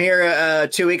had Jim here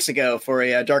 2 weeks ago for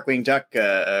a Darkwing Duck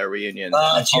reunion.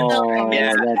 He's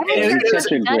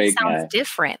such a great guy. Sounds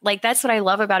different. Like that's what I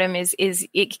love about him is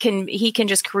he can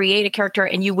just create a character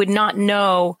and you would not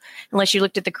know unless you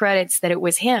looked at the credits that it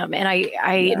was him. And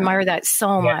I admire that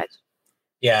so much.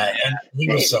 Yeah, and he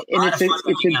was it's a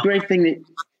great thing that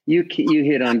you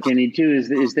hit on, Kenny, too. Is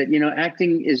that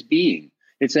acting is being.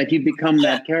 It's like you become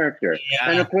that character. Yeah.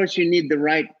 And of course you need the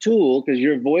right tool because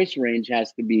your voice range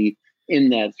has to be in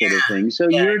that sort of thing. So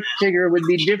your Tigger would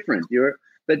be different.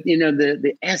 But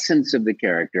the essence of the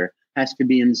character has to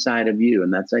be inside of you.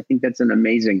 And I think that's an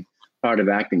amazing part of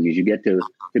acting is you get to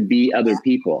be other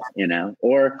people,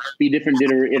 or be different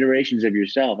iterations of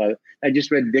yourself. I just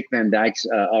read Dick Van Dyke's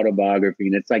autobiography,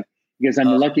 and it's like, because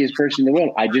I'm the luckiest person in the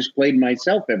world. I just played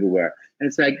myself everywhere. And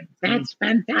it's like, that's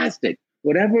fantastic.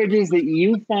 Whatever it is that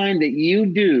you find that you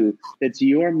do, that's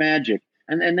your magic.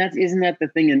 And isn't that the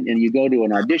thing? And you go to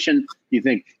an audition, you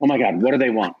think, oh my God, what do they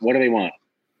want? What do they want?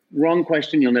 Wrong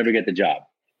question. You'll never get the job.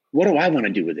 What do I want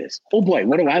to do with this? Oh boy,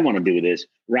 what do I want to do with this?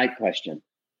 Right question.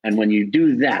 And when you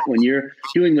do that, when you're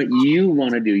doing what you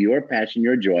want to do, your passion,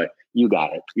 your joy, you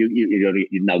got it.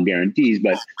 You no guarantees,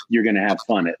 but you're going to have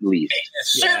fun at least.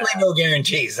 Certainly no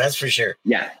guarantees. That's for sure.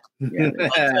 Yeah.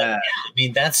 I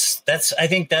mean, I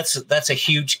think that's a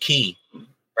huge key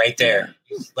right there.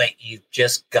 Like you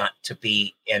just got to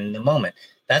be in the moment.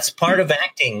 That's part of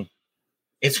acting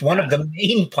It's one of the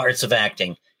main parts of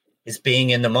acting is being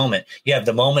in the moment. You have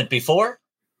the moment before,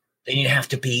 then you have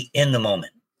to be in the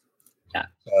moment. Yeah.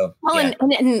 So, well,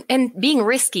 and being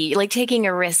risky, like taking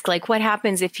a risk, like what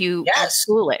happens if you are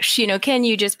foolish? Can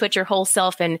you just put your whole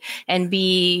self and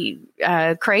be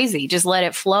crazy? Just let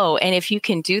it flow. And if you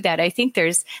can do that, I think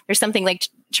there's something like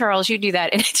Charles, you do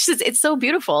that, and it's so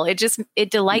beautiful. It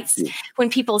delights when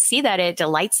people see that. It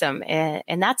delights them,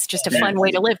 and that's just a fun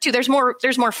way to live too. There's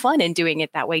more fun in doing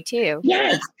it that way too.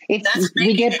 Yes,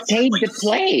 we get paid to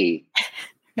play.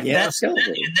 Yeah,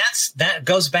 that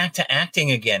goes back to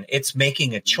acting again. It's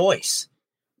making a choice.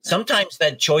 Sometimes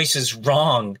that choice is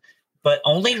wrong, but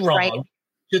only wrong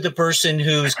to the person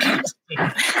who's casting.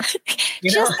 Just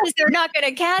because they're not going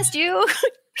to cast you.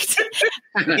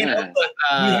 But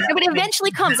it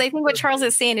eventually comes. I think what Charles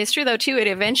is saying is true, though, too. It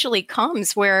eventually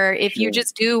comes where if you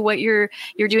just do what you're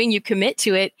doing, you commit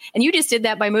to it. And you just did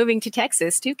that by moving to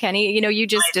Texas, too, Kenny. You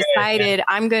just decided,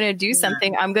 I'm going to do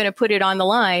something. I'm going to put it on the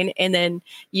line. And then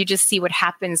you just see what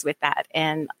happens with that.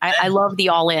 And I love the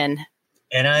all in.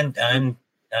 And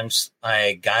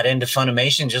I got into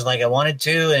Funimation just like I wanted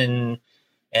to,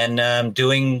 and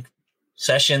doing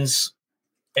sessions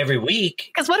every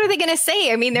week. Because what are they going to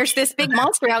say? I mean, there's this big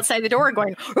monster outside the door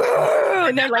going,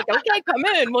 and they're like, okay, come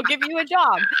in. We'll give you a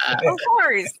job. Of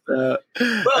course. I'm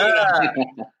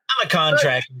a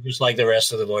contractor just like the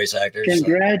rest of the voice actors.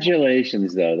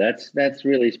 Congratulations, though. That's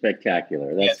really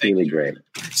spectacular. That's really great.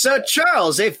 So,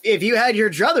 Charles, if you had your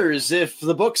druthers, if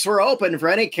the books were open for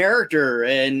any character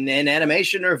in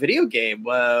animation or video game,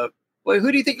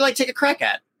 who do you think you'd like to take a crack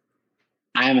at?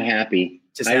 I'm happy.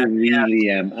 I really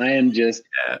am. I am just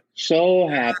so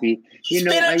happy. You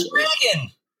know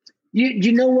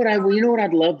what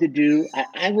I'd love to do?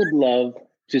 I would love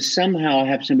to somehow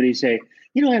have somebody say,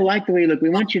 I like the way you look. We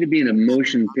want you to be in a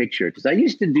motion picture. Because I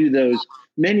used to do those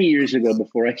many years ago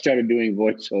before I started doing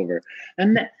voiceover.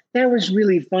 And that was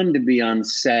really fun to be on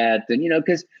set. And,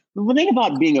 because the thing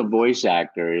about being a voice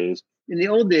actor is in the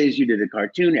old days, you did a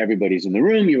cartoon. Everybody's in the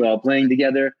room. You're all playing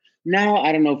together. Now,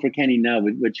 I don't know for Kenny now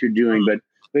with what you're doing, but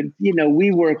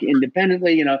we work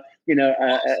independently.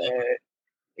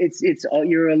 It's all,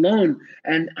 you're alone,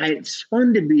 and it's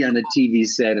fun to be on a TV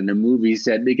set and a movie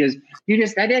set because you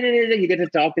get to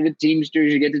talk to the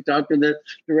teamsters, you get to talk to the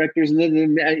directors and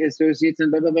the associates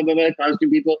and blah blah blah blah, costume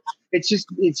people. It's just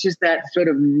that sort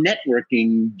of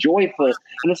networking, joyful,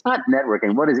 and it's not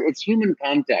networking. What is it? It's human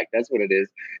contact. That's what it is.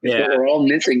 It's what we're all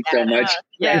missing so much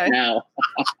right now.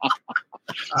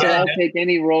 So I'll take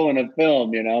any role in a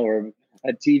film, or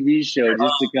a TV show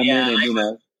just to come in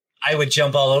and I would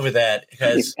jump all over that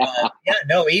because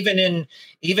even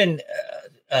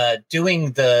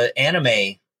doing the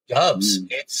anime dubs,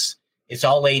 it's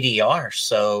all ADR.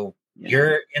 So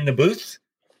you're in the booth,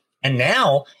 and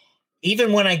now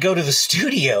even when I go to the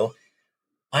studio,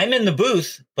 I'm in the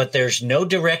booth, but there's no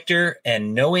director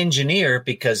and no engineer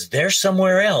because they're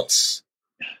somewhere else,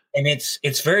 and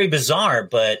it's very bizarre,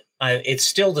 but it's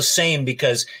still the same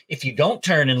because if you don't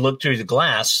turn and look through the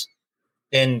glass,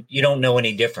 then you don't know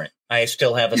any different. I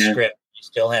still have a script, I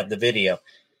still have the video.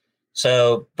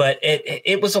 So, but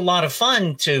it was a lot of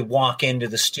fun to walk into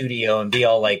the studio and be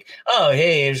all like, oh,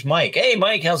 hey, here's Mike. Hey,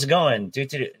 Mike, how's it going?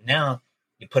 Now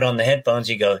you put on the headphones,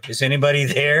 you go, is anybody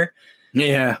there?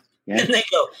 Yeah. And they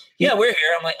go, yeah, we're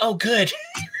here. I'm like, oh, good.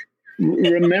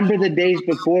 Remember the days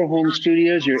before home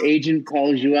studios, your agent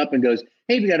calls you up and goes,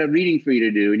 hey, we got a reading for you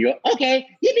to do. And you go, okay,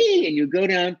 yippee. And you go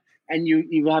down and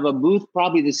you have a booth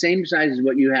probably the same size as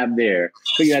what you have there.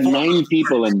 So you have 9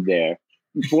 people in there,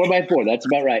 4x4. That's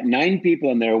about right. 9 people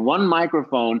in there, 1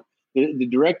 microphone, the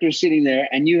director's sitting there,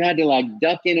 and you had to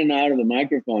duck in and out of the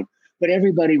microphone. But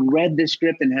everybody read the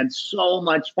script and had so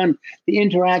much fun. The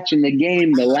interaction, the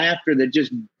game, the laughter that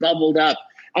just bubbled up,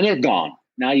 and it's gone.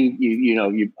 Now to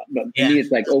me,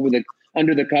 it's like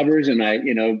under the covers, and I,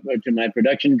 to my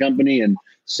production company and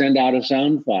send out a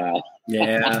sound file.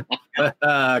 Yeah.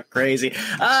 Crazy.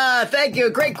 Thank you.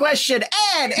 Great question.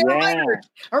 And a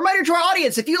reminder to our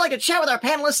audience, if you'd like to chat with our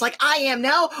panelists like I am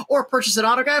now or purchase an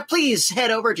autograph, please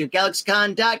head over to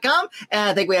GalaxyCon.com. And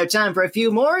I think we have time for a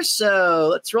few more, so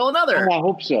let's roll another. Oh, I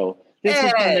hope so. This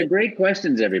is fun. They're great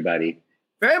questions, everybody.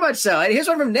 Very much so. And here's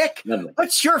one from Nick. Lovely.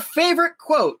 What's your favorite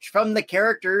quote from the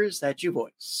characters that you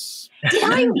voice? Did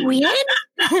I win?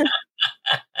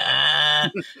 I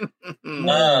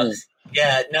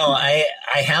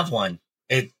have one.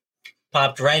 It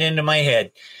popped right into my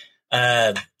head.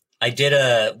 I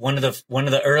did one of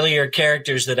the earlier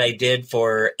characters that I did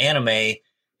for anime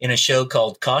in a show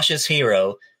called Cautious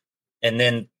Hero, and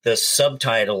then the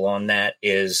subtitle on that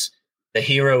is "The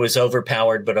hero is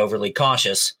overpowered but overly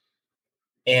cautious."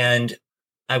 And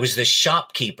I was the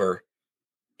shopkeeper,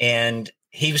 and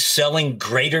he was selling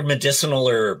greater medicinal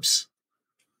herbs.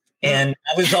 And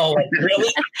I was all like,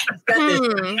 really?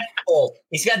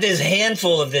 He's got this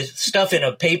handful of this stuff in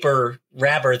a paper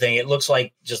wrapper thing. It looks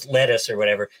like just lettuce or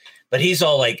whatever. But he's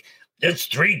all like, it's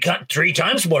three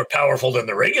times more powerful than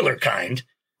the regular kind.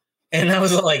 And I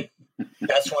was like,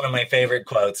 that's one of my favorite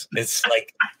quotes. It's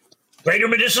like, greater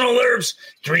medicinal herbs,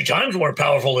 3 times more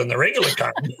powerful than the regular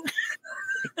kind.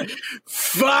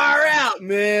 Far out,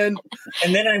 man.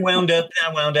 And then I wound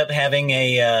up having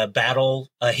a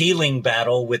healing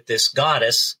battle with this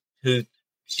goddess who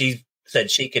she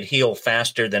said she could heal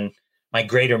faster than my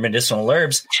greater medicinal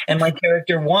herbs, and my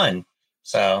character won.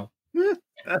 So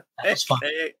that's fun.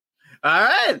 All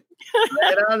right,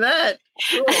 right on that.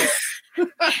 Cool.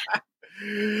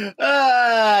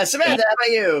 Samantha, how about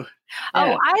you?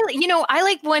 Oh, I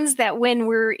like ones that when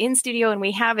we're in studio and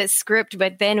we have a script,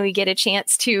 but then we get a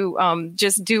chance to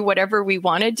just do whatever we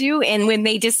want to do. And when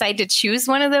they decide to choose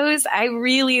one of those, I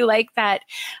really like that.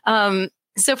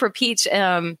 So for Peach,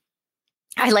 I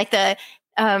like the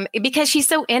because she's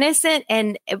so innocent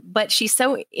but she's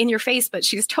so in your face, but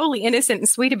she's totally innocent and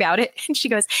sweet about it. And she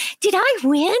goes, "Did I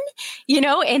win?"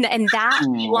 And that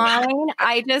line,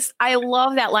 I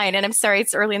love that line. And I'm sorry,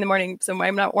 it's early in the morning, so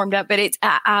I'm not warmed up, but it's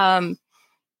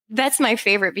that's my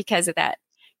favorite because of that.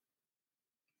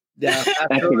 Yeah,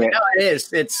 absolutely. No, it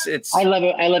is. It's. I love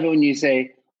it. I love it when you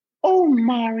say, "Oh,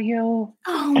 Mario."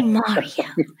 Oh, Mario.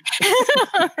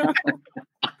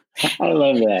 I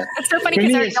love that. It's so funny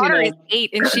because our daughter is 8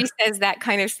 and she says that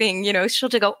kind of thing, she'll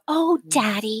just go, "Oh,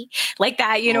 daddy," like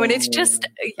that, and it's just,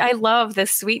 I love the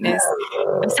sweetness.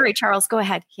 I'm sorry, Charles, go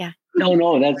ahead. Yeah.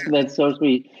 No, that's so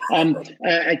sweet.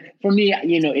 For me,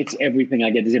 it's everything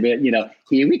I get to say, but,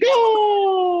 here we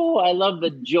go. I love the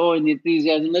joy and the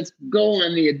enthusiasm. Let's go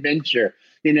on the adventure.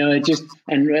 It just,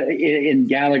 and in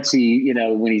Galaxy,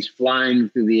 when he's flying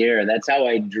through the air, that's how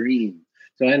I dream.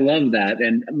 So I love that.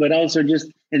 But also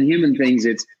just in human things,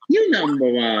 it's you number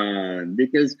one,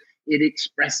 because it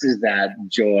expresses that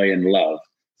joy and love.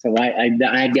 So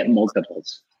I get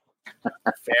multiples.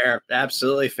 Fair.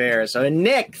 Absolutely fair. So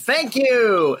Nick, thank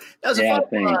you. That was a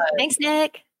fun one. Thanks,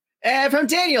 Nick. And from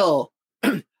Daniel,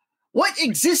 what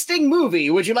existing movie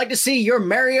would you like to see your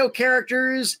Mario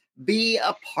characters be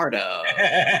a part of?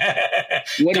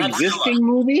 What existing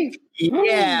movie?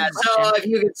 Yeah, so if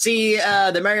you could see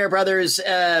the Mario Brothers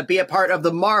be a part of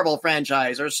the Marvel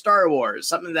franchise or Star Wars,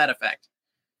 something to that effect.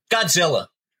 Godzilla.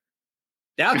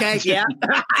 Okay, yeah.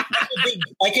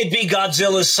 I could be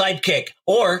Godzilla's sidekick,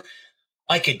 or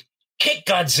I could kick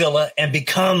Godzilla and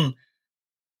become,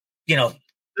 the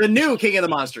new King of the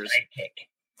Monsters. Sidekick.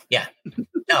 Yeah.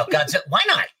 No, Godzilla. Why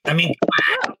not? I mean,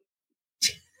 wow.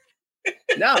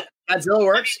 No, Godzilla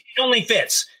works. It only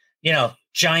fits,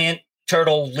 giant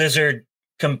turtle lizard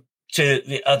to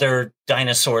the other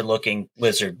dinosaur looking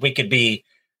lizard. We could be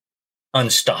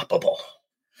unstoppable.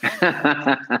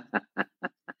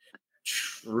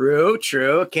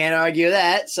 True. Can't argue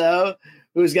that. So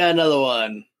who's got another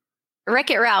one?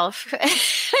 Wreck-It Ralph.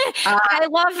 I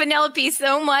love Vanellope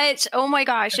so much. Oh my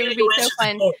gosh, it would be so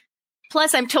fun.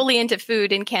 Plus, I'm totally into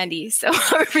food and candy. So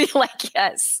I would be like,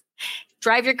 yes.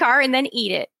 Drive your car and then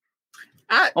eat it.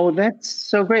 That's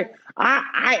so great.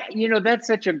 That's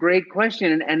such a great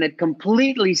question, and it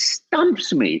completely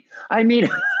stumps me. I mean,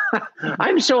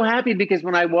 I'm so happy because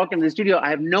when I walk into the studio, I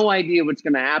have no idea what's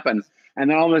going to happen, and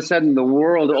then all of a sudden the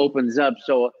world opens up.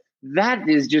 So that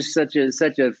is just such a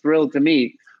thrill to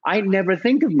me. I never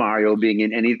think of Mario being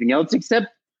in anything else except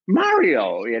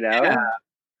Mario. Yeah.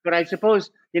 But I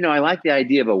suppose I like the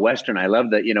idea of a Western. I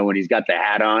love that when he's got the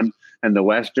hat on and the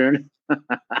Western.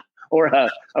 Or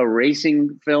a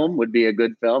racing film would be a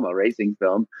good film, a racing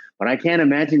film. But I can't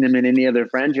imagine them in any other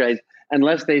franchise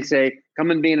unless they say, "Come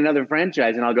and be in another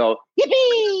franchise," and I'll go,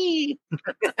 "Yippee!"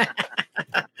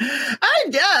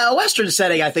 A Western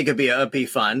setting, I think, would be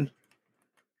fun.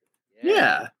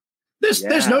 Yeah. There's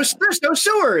no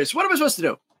sewers. What am I supposed to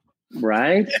do?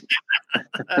 Right.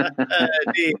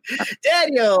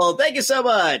 Daniel, thank you so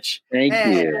much. Thank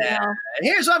you.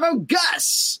 Here's one from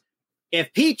Gus.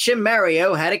 If Peach and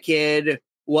Mario had a kid,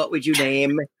 what would you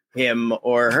name him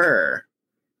or her?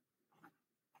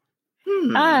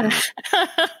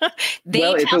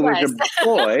 They if it was a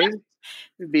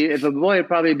boy, it'd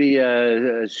probably be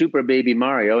a Super Baby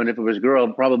Mario, and if it was a girl,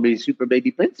 it'd probably be Super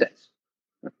Baby Princess.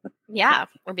 Yeah,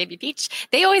 or Baby Peach.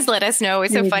 They always let us know.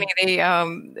 It's so funny.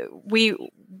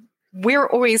 We're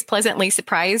always pleasantly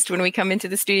surprised when we come into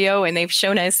the studio and they've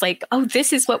shown us like, "Oh,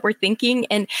 this is what we're thinking."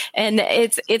 And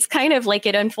it's kind of like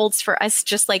it unfolds for us,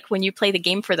 just like when you play the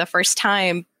game for the first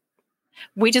time.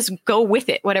 we just go with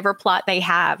it, whatever plot they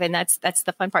have. And that's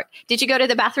the fun part. Did you go to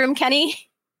the bathroom, Kenny?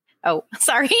 Oh,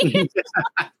 sorry.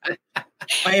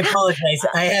 I apologize.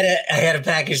 I had a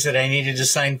package that I needed to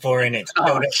sign for, and it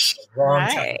showed up wrong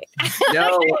time.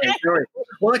 No worries.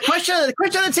 Well, the question on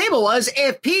the table was,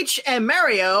 if Peach and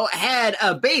Mario had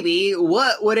a baby,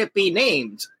 what would it be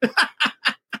named?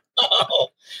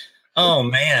 Oh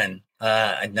man.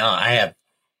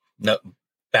 No,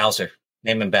 Bowser.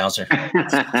 Name him Bowser.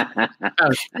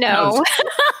 No.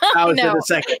 I was in a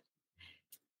second.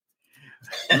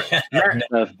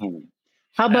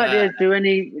 How about are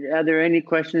there any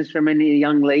questions from any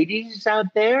young ladies out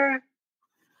there?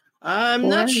 I'm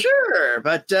not sure,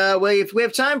 but we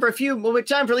have time for at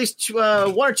least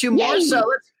one or two more. Yay. So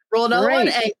let's roll another Great. one.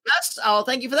 And Gus, I'll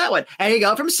thank you for that one. And here you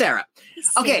go from Sarah.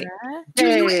 Okay.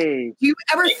 Hey. Do you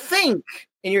ever think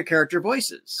in your character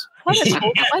voices? What a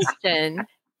cool question.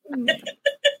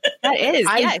 That is,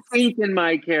 I yes. think in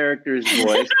my character's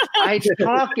voice. I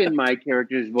talk in my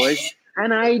character's voice,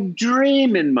 and I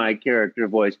dream in my character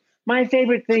voice. My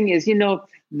favorite thing is,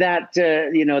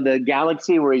 the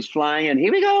galaxy where he's flying, and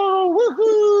here we go,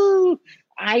 woohoo!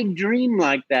 I dream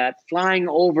like that, flying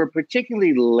over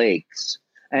particularly lakes,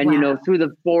 and through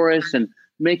the forest, and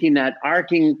making that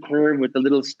arcing curve with the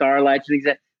little starlights and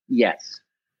things. Yes,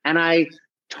 and I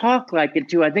talk like it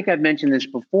too. I think I've mentioned this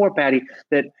before, Patty,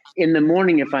 that in the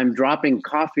morning, if I'm dropping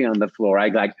coffee on the floor, I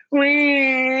like,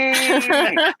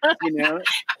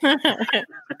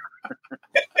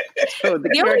 So the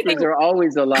characters are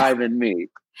always alive in me.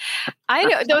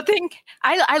 I don't think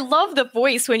I love the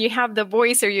voice when you have the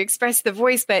voice or you express the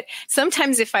voice, but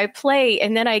sometimes if I play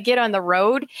and then I get on the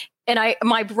road and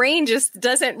my brain just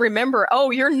doesn't remember,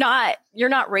 oh, you're not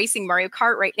racing Mario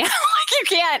Kart right now.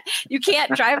 You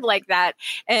can't drive like that.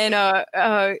 And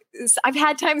I've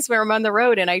had times where I'm on the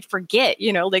road and I forget,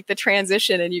 like the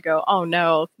transition, and you go, oh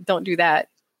no, don't do that.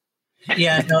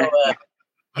 Yeah, no,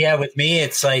 with me,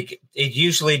 it's like it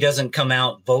usually doesn't come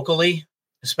out vocally,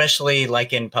 especially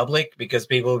like in public, because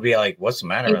people would be like, "What's the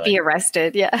matter?" You'd be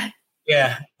arrested. Yeah.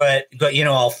 Yeah, but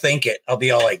I'll think it. I'll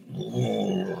be all like,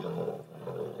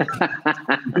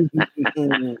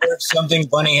 if something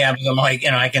funny happens, I'm like,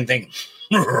 I can think,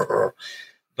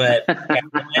 but I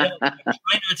try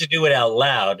not to do it out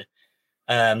loud.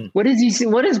 What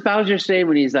does Bowser say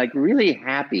when he's like really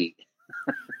happy?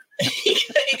 He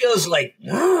goes like,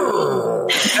 it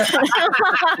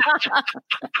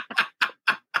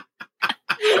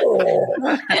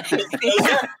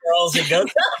goes up.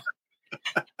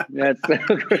 That's so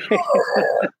great.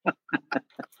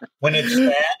 When it's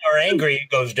sad or angry,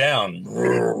 it goes down.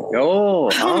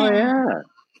 Oh yeah.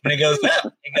 When it goes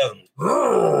up, it goes.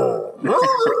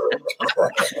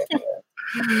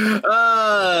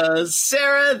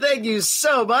 Sarah, thank you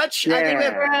so much. Yeah.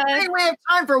 I think we have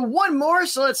time for one more,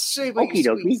 so let's see if we can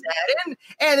squeeze that in.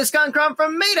 And it's going to come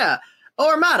from Mata.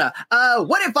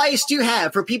 What advice do you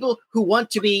have for people who want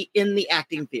to be in the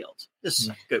acting field? This is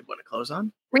a good one to close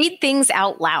on. Read things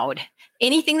out loud.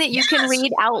 Anything that you can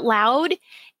read out loud,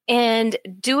 and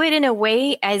do it in a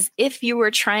way as if you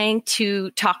were trying to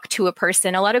talk to a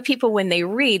person. A lot of people, when they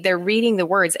read, they're reading the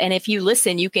words. And if you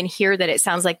listen, you can hear that it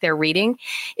sounds like they're reading.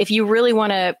 If you really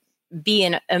want to be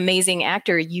an amazing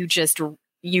actor, you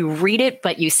read it,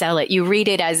 but you sell it. You read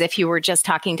it as if you were just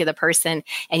talking to the person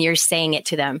and you're saying it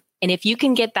to them. And if you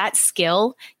can get that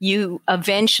skill, you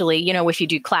eventually, if you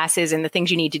do classes and the things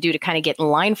you need to do to kind of get in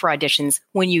line for auditions,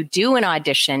 when you do an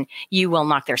audition, you will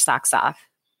knock their socks off.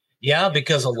 Yeah,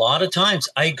 because a lot of times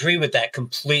I agree with that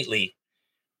completely.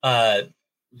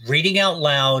 Reading out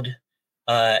loud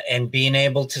and being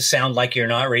able to sound like you're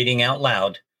not reading out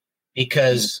loud,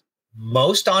 because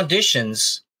most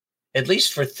auditions, at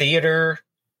least for theater,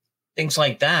 things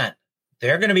like that,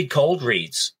 they're going to be cold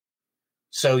reads.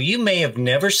 So you may have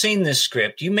never seen this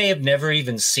script. You may have never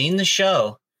even seen the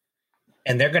show.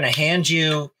 And they're going to hand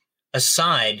you a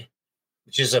side,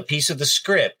 which is a piece of the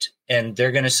script. And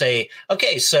they're going to say,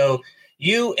 okay, so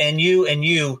you and you and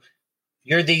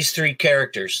you're these three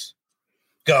characters.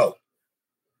 Go.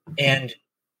 And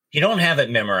you don't have it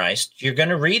memorized. You're going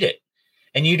to read it.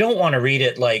 And you don't want to read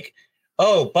it like,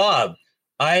 oh, Bob,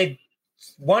 I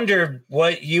wonder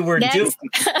what you were doing.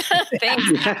 Thanks.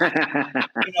 You're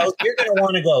going to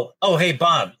want to go, oh, hey,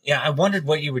 Bob. Yeah, I wondered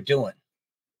what you were doing.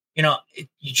 You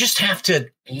just have to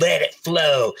let it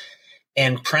flow.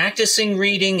 And practicing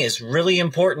reading is really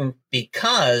important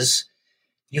because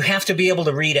you have to be able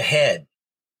to read ahead.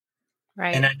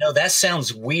 Right. And I know that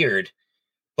sounds weird,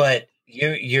 but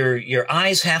your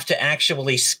eyes have to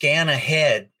actually scan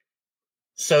ahead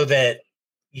so that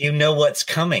you know what's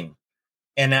coming.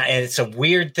 And it's a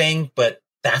weird thing, but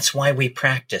that's why we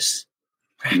practice.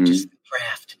 Practice the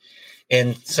craft.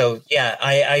 And so, yeah,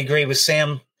 I agree with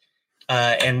Sam.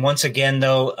 And once again,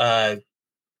 though,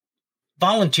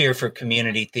 volunteer for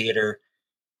community theater.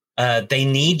 They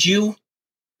need you,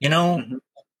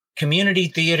 community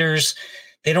theaters.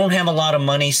 They don't have a lot of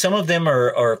money. Some of them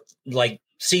are like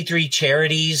C3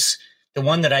 charities. The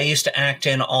one that I used to act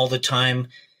in all the time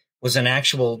was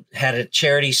had a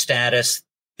charity status.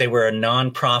 They were a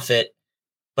nonprofit,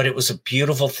 but it was a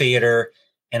beautiful theater.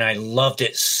 And I loved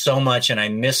it so much, and I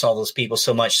miss all those people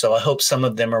so much. So I hope some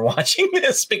of them are watching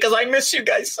this because I miss you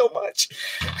guys so much.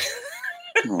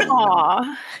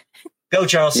 Aww. Go,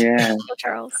 Charles. Yeah. Go,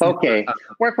 Charles. Okay.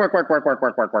 Work. What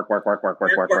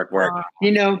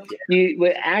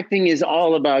acting is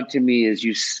all about to me is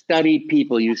you study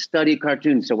people, you study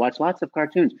cartoons. So watch lots of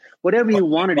cartoons. Whatever you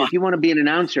want to do. If you want to be an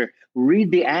announcer,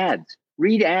 read the ads.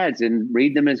 Read ads and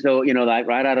read them as though, like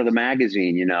right out of the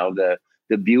magazine,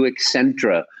 the Buick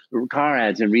Sentra car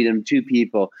ads, and read them to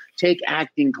people. Take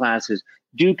acting classes.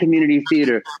 Do community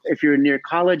theater. If you're near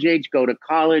college age, go to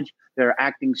college. There are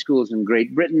acting schools in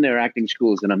Great Britain. There are acting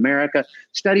schools in America.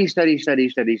 Study.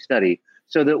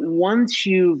 So that once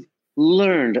you've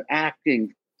learned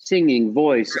acting, singing,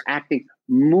 voice, acting,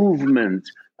 movement,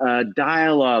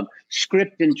 dialogue,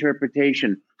 script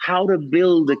interpretation, how to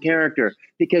build a character,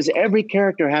 because every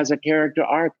character has a character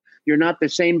arc. You're not the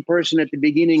same person at the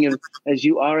beginning as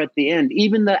you are at the end.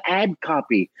 Even the ad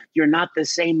copy, you're not the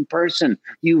same person.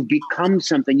 You've become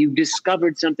something. You've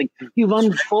discovered something. You've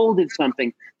unfolded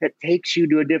something that takes you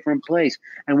to a different place.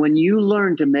 And when you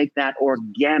learn to make that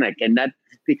organic and that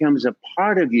becomes a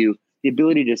part of you, the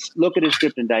ability to look at a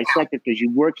script and dissect it because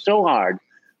you worked so hard,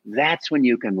 that's when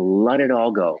you can let it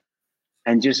all go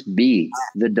and just be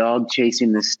the dog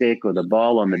chasing the stick or the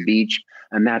ball on the beach.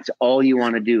 And that's all you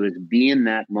want to do is be in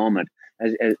that moment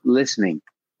as listening.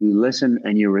 You listen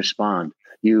and you respond.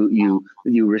 You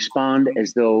respond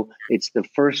as though it's the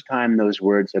first time those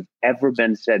words have ever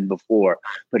been said before.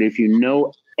 But if you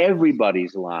know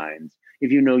everybody's lines,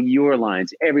 if you know your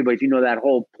lines, everybody, if you know that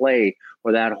whole play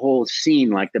or that whole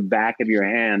scene like the back of your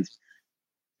hands,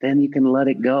 then you can let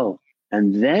it go.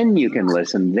 And then you can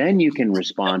listen, then you can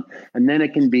respond, and then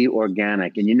it can be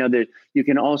organic. And that you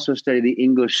can also study the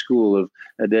English school of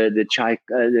the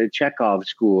Chekhov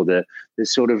school, the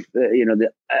sort of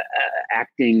the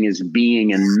acting as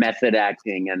being and method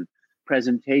acting and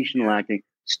presentational acting.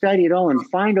 Study it all and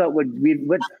find out what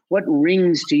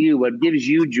rings to you, what gives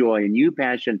you joy and you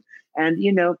passion, and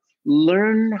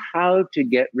learn how to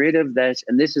get rid of this.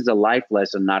 And this is a life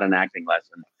lesson, not an acting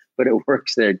lesson, but it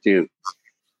works there too.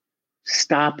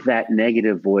 Stop that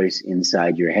negative voice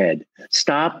inside your head.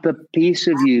 Stop the piece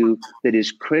of you that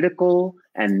is critical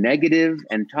and negative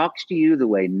and talks to you the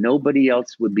way nobody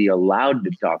else would be allowed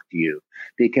to talk to you.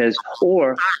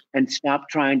 And stop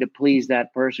trying to please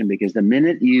that person, because the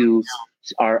minute you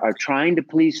are trying to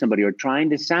please somebody or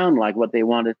trying to sound like what they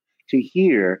wanted to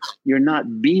hear, you're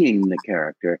not being the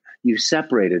character. You've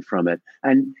separated from it.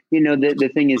 And, the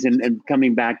thing is, and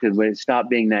coming back to stop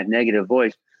being that negative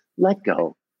voice, let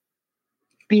go.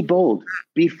 Be bold,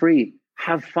 be free,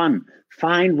 have fun,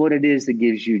 find what it is that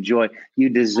gives you joy. You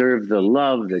deserve the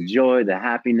love, the joy, the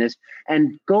happiness,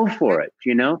 and go for it.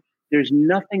 There's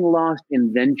nothing lost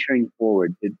in venturing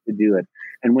forward to do it.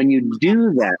 And when you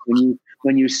do that,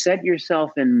 when you set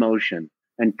yourself in motion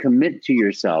and commit to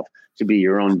yourself to be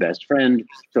your own best friend,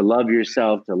 to love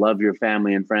yourself, to love your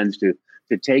family and friends, to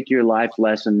take your life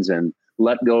lessons and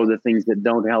let go of the things that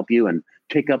don't help you and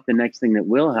pick up the next thing that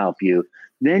will help you,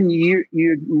 then you're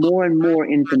more and more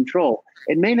in control.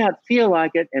 It may not feel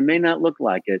like it, it may not look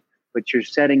like it, but you're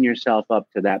setting yourself up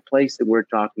to that place that we're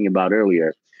talking about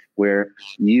earlier, where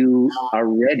you are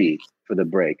ready for the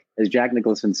break. As Jack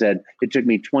Nicholson said, it took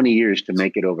me 20 years to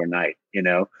make it overnight, and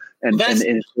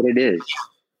it's what it is.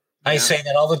 I say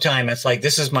that all the time. It's like,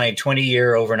 this is my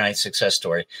 20-year overnight success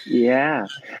story. Yeah.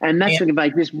 And that's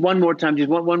like, just one more time, just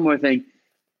one more thing.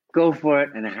 Go for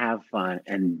it and have fun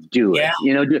and do it.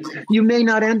 Yeah. You may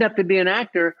not end up to be an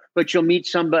actor, but you'll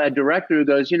meet a director who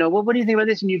goes, well, what do you think about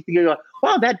this? And you go,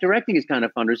 wow, that directing is kind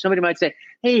of fun. Or somebody might say,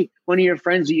 hey, one of your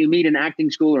friends that you meet in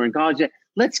acting school or in college,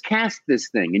 let's cast this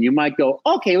thing. And you might go,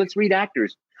 okay, let's read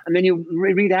actors. And then you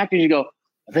read actors, and you go,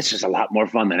 this is a lot more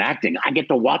fun than acting. I get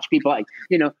to watch people,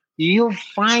 you'll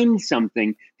find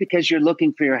something because you're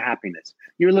looking for your happiness.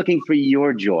 You're looking for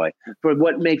your joy, for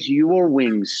what makes your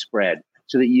wings spread,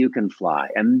 so that you can fly.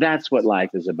 And that's what life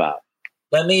is about.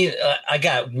 I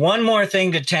got one more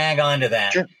thing to tag on to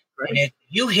that. Sure. Right.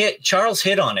 And Charles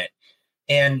hit on it.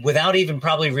 And without even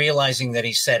probably realizing that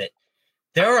he said it,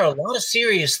 there are a lot of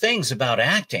serious things about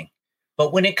acting.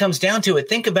 But when it comes down to it,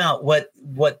 think about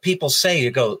what people say.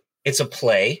 You go, It's a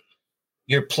play.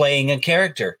 You're playing a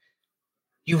character.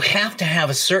 You have to have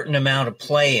a certain amount of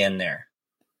play in there.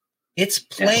 It's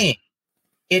playing.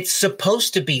 Yeah. It's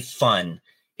supposed to be fun.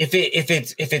 If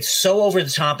it's so over the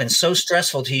top and so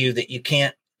stressful to you that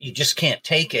you just can't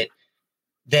take it,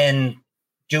 then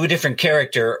do a different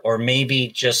character, or maybe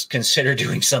just consider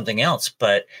doing something else.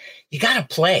 But you got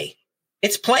to play.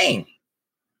 It's playing.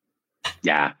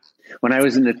 Yeah. When I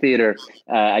was in the theater,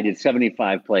 I did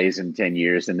 75 plays in 10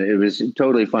 years, and it was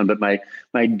totally fun. But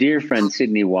my dear friend,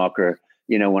 Sydney Walker,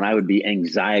 when I would be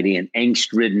anxiety and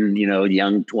angst-ridden,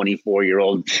 young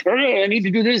 24-year-old, I need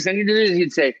to do this, I need to do this.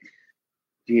 He'd say,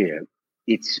 dear,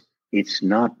 it's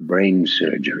not brain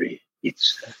surgery.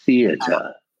 It's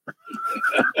theater.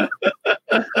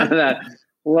 I thought,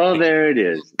 well, there it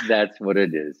is. That's what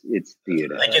it is. It's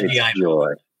theater. It's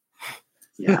joy.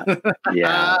 Yeah.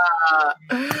 Yeah.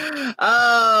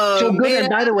 Oh, so good. And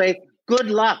by the way, good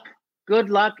luck. Good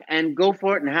luck, and go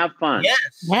for it and have fun.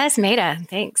 Yes, Maida.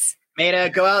 Thanks. Maida,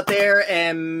 go out there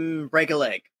and break a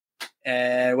leg.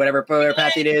 Whatever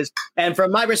path it is. And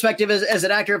from my perspective as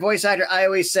an actor, voice actor, I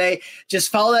always say, just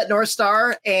follow that North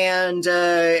Star. And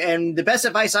the best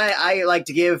advice I like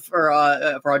to give for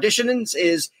auditions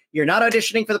is, you're not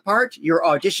auditioning for the part. You're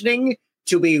auditioning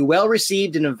to be well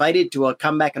received and invited to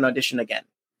come back and audition again.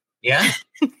 Yeah.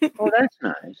 Oh, that's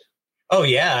nice. Oh,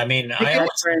 yeah. I mean, I always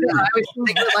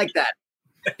think of it like that.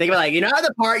 Think of it like,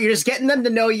 the part, you're just getting them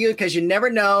to know you, because you never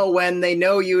know when they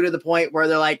know you to the point where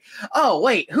they're like, oh,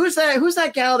 wait, who's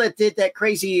that gal that did that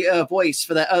crazy voice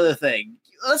for that other thing?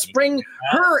 Let's bring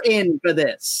her in for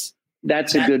this.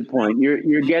 That's a good point.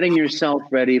 You're getting yourself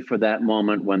ready for that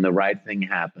moment when the right thing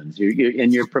happens.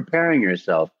 You're preparing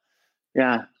yourself.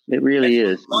 Yeah, it really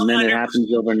is. And then it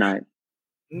happens overnight.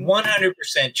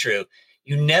 100% true.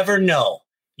 You never know.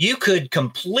 You could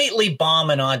completely bomb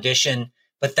an audition,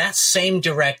 but that same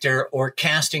director or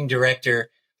casting director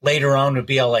later on would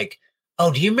be all like,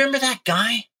 oh, do you remember that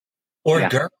guy or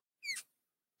girl?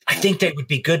 I think they would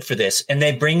be good for this. And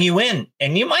they bring you in,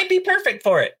 and you might be perfect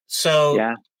for it. So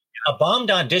a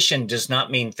bombed audition does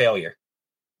not mean failure.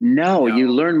 No,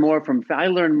 you learn more I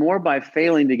learned more by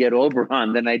failing to get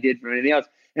Oberon than I did from anything else.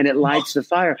 And it lights the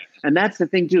fire. And that's the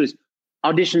thing too, is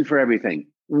audition for everything,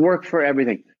 work for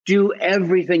everything, do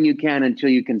everything you can until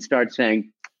you can start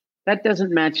saying, that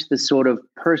doesn't match the sort of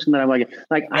person that I want.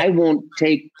 Like, I won't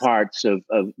take parts of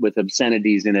with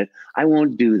obscenities in it. I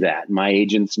won't do that. My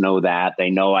agents know that. They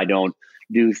know I don't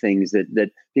do things that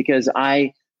because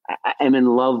I am in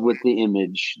love with the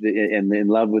image and in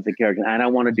love with the character. And I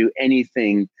don't want to do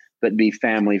anything but be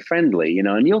family friendly,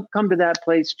 and you'll come to that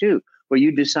place too, where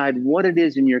you decide what it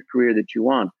is in your career that you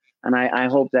want. And I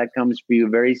hope that comes for you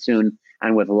very soon,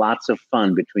 and with lots of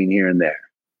fun between here and there.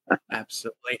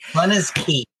 Absolutely. Fun is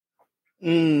key.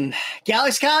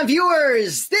 GalaxyCon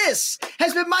viewers, this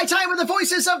has been my time with the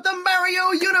voices of the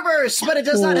Mario universe, but it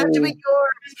does not have to be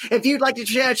yours. If you'd like to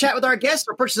chat with our guests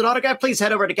or purchase an autograph, please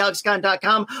head over to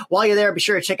GalaxyCon.com. While you're there, be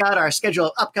sure to check out our schedule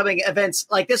of upcoming events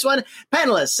like this one.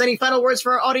 Panelists, any final words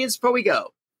for our audience before we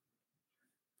go?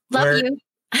 Love you.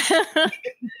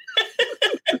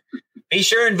 Be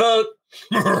sure and vote.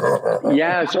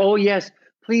 Yes. Oh, yes.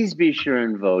 Please be sure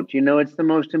and vote. It's the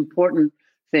most important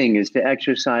thing, is to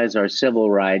exercise our civil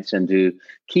rights and to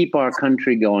keep our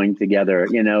country going together.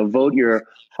 Vote your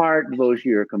heart, vote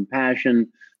your compassion,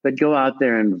 but go out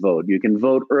there and vote. You can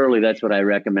vote early. That's what I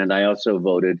recommend. I also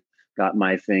voted, got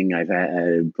my thing.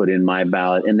 I've put in my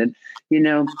ballot. And then,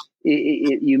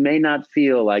 you may not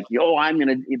feel like, I'm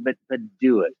going to, but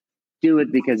do it. Do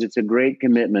it, because it's a great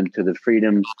commitment to the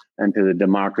freedom and to the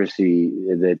democracy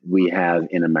that we have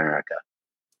in America.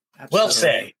 Absolutely. Well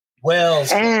said. Well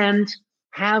said. And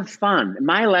have fun.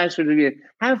 My last word would be,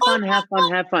 have fun, have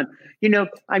fun, have fun.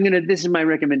 This is my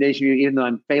recommendation, even though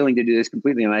I'm failing to do this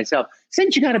completely myself.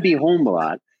 Since you got to be home a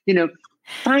lot,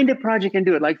 find a project and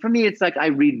do it. Like for me, it's like I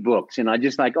read books, and I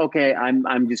just like, okay,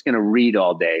 I'm just going to read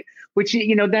all day, which,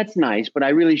 that's nice, but I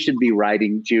really should be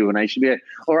writing too. And I should be,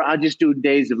 or I'll just do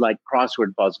days of like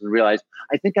crossword puzzles and realize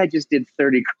I think I just did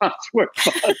 30 crossword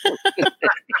puzzles.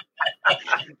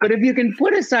 But if you can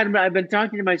put aside, I've been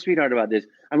talking to my sweetheart about this.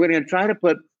 I'm going to try to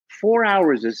put 4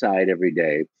 hours aside every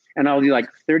day, and I'll do like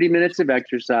 30 minutes of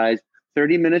exercise,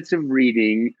 30 minutes of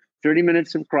reading, 30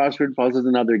 minutes of crossword puzzles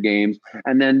and other games,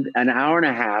 and then an hour and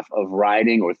a half of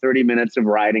writing, or 30 minutes of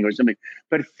writing or something.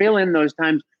 But fill in those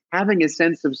times having a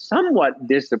sense of somewhat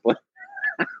discipline,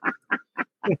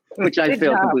 which I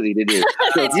failed completely to do.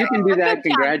 So if you can do that,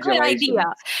 congratulations.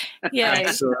 Yeah.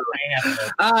 Absolutely.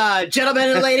 Gentlemen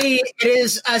and lady, it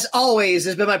is, as always,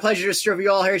 it's been my pleasure to serve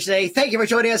you all here today. Thank you for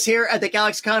joining us here at the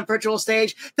GalaxyCon virtual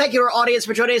stage. Thank you to our audience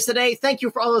for joining us today. Thank you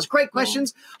for all those great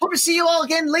questions. Hope to see you all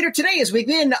again later today as we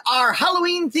begin our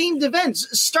Halloween-themed events,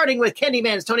 starting with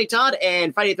Candyman's Tony Todd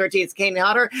and Friday the 13th Kane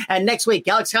Hodder. And next week,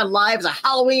 GalaxyCon Live is a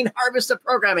Halloween harvest of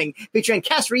programming featuring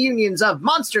cast reunions of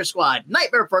Monster Squad,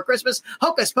 Nightmare Before Christmas,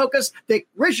 Hocus Pocus, the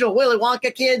original Willy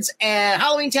Wonka kids, and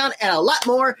Halloween Town, and a lot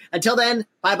more. Until then,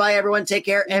 bye-bye, everyone. Take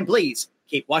care, and please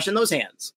keep washing those hands.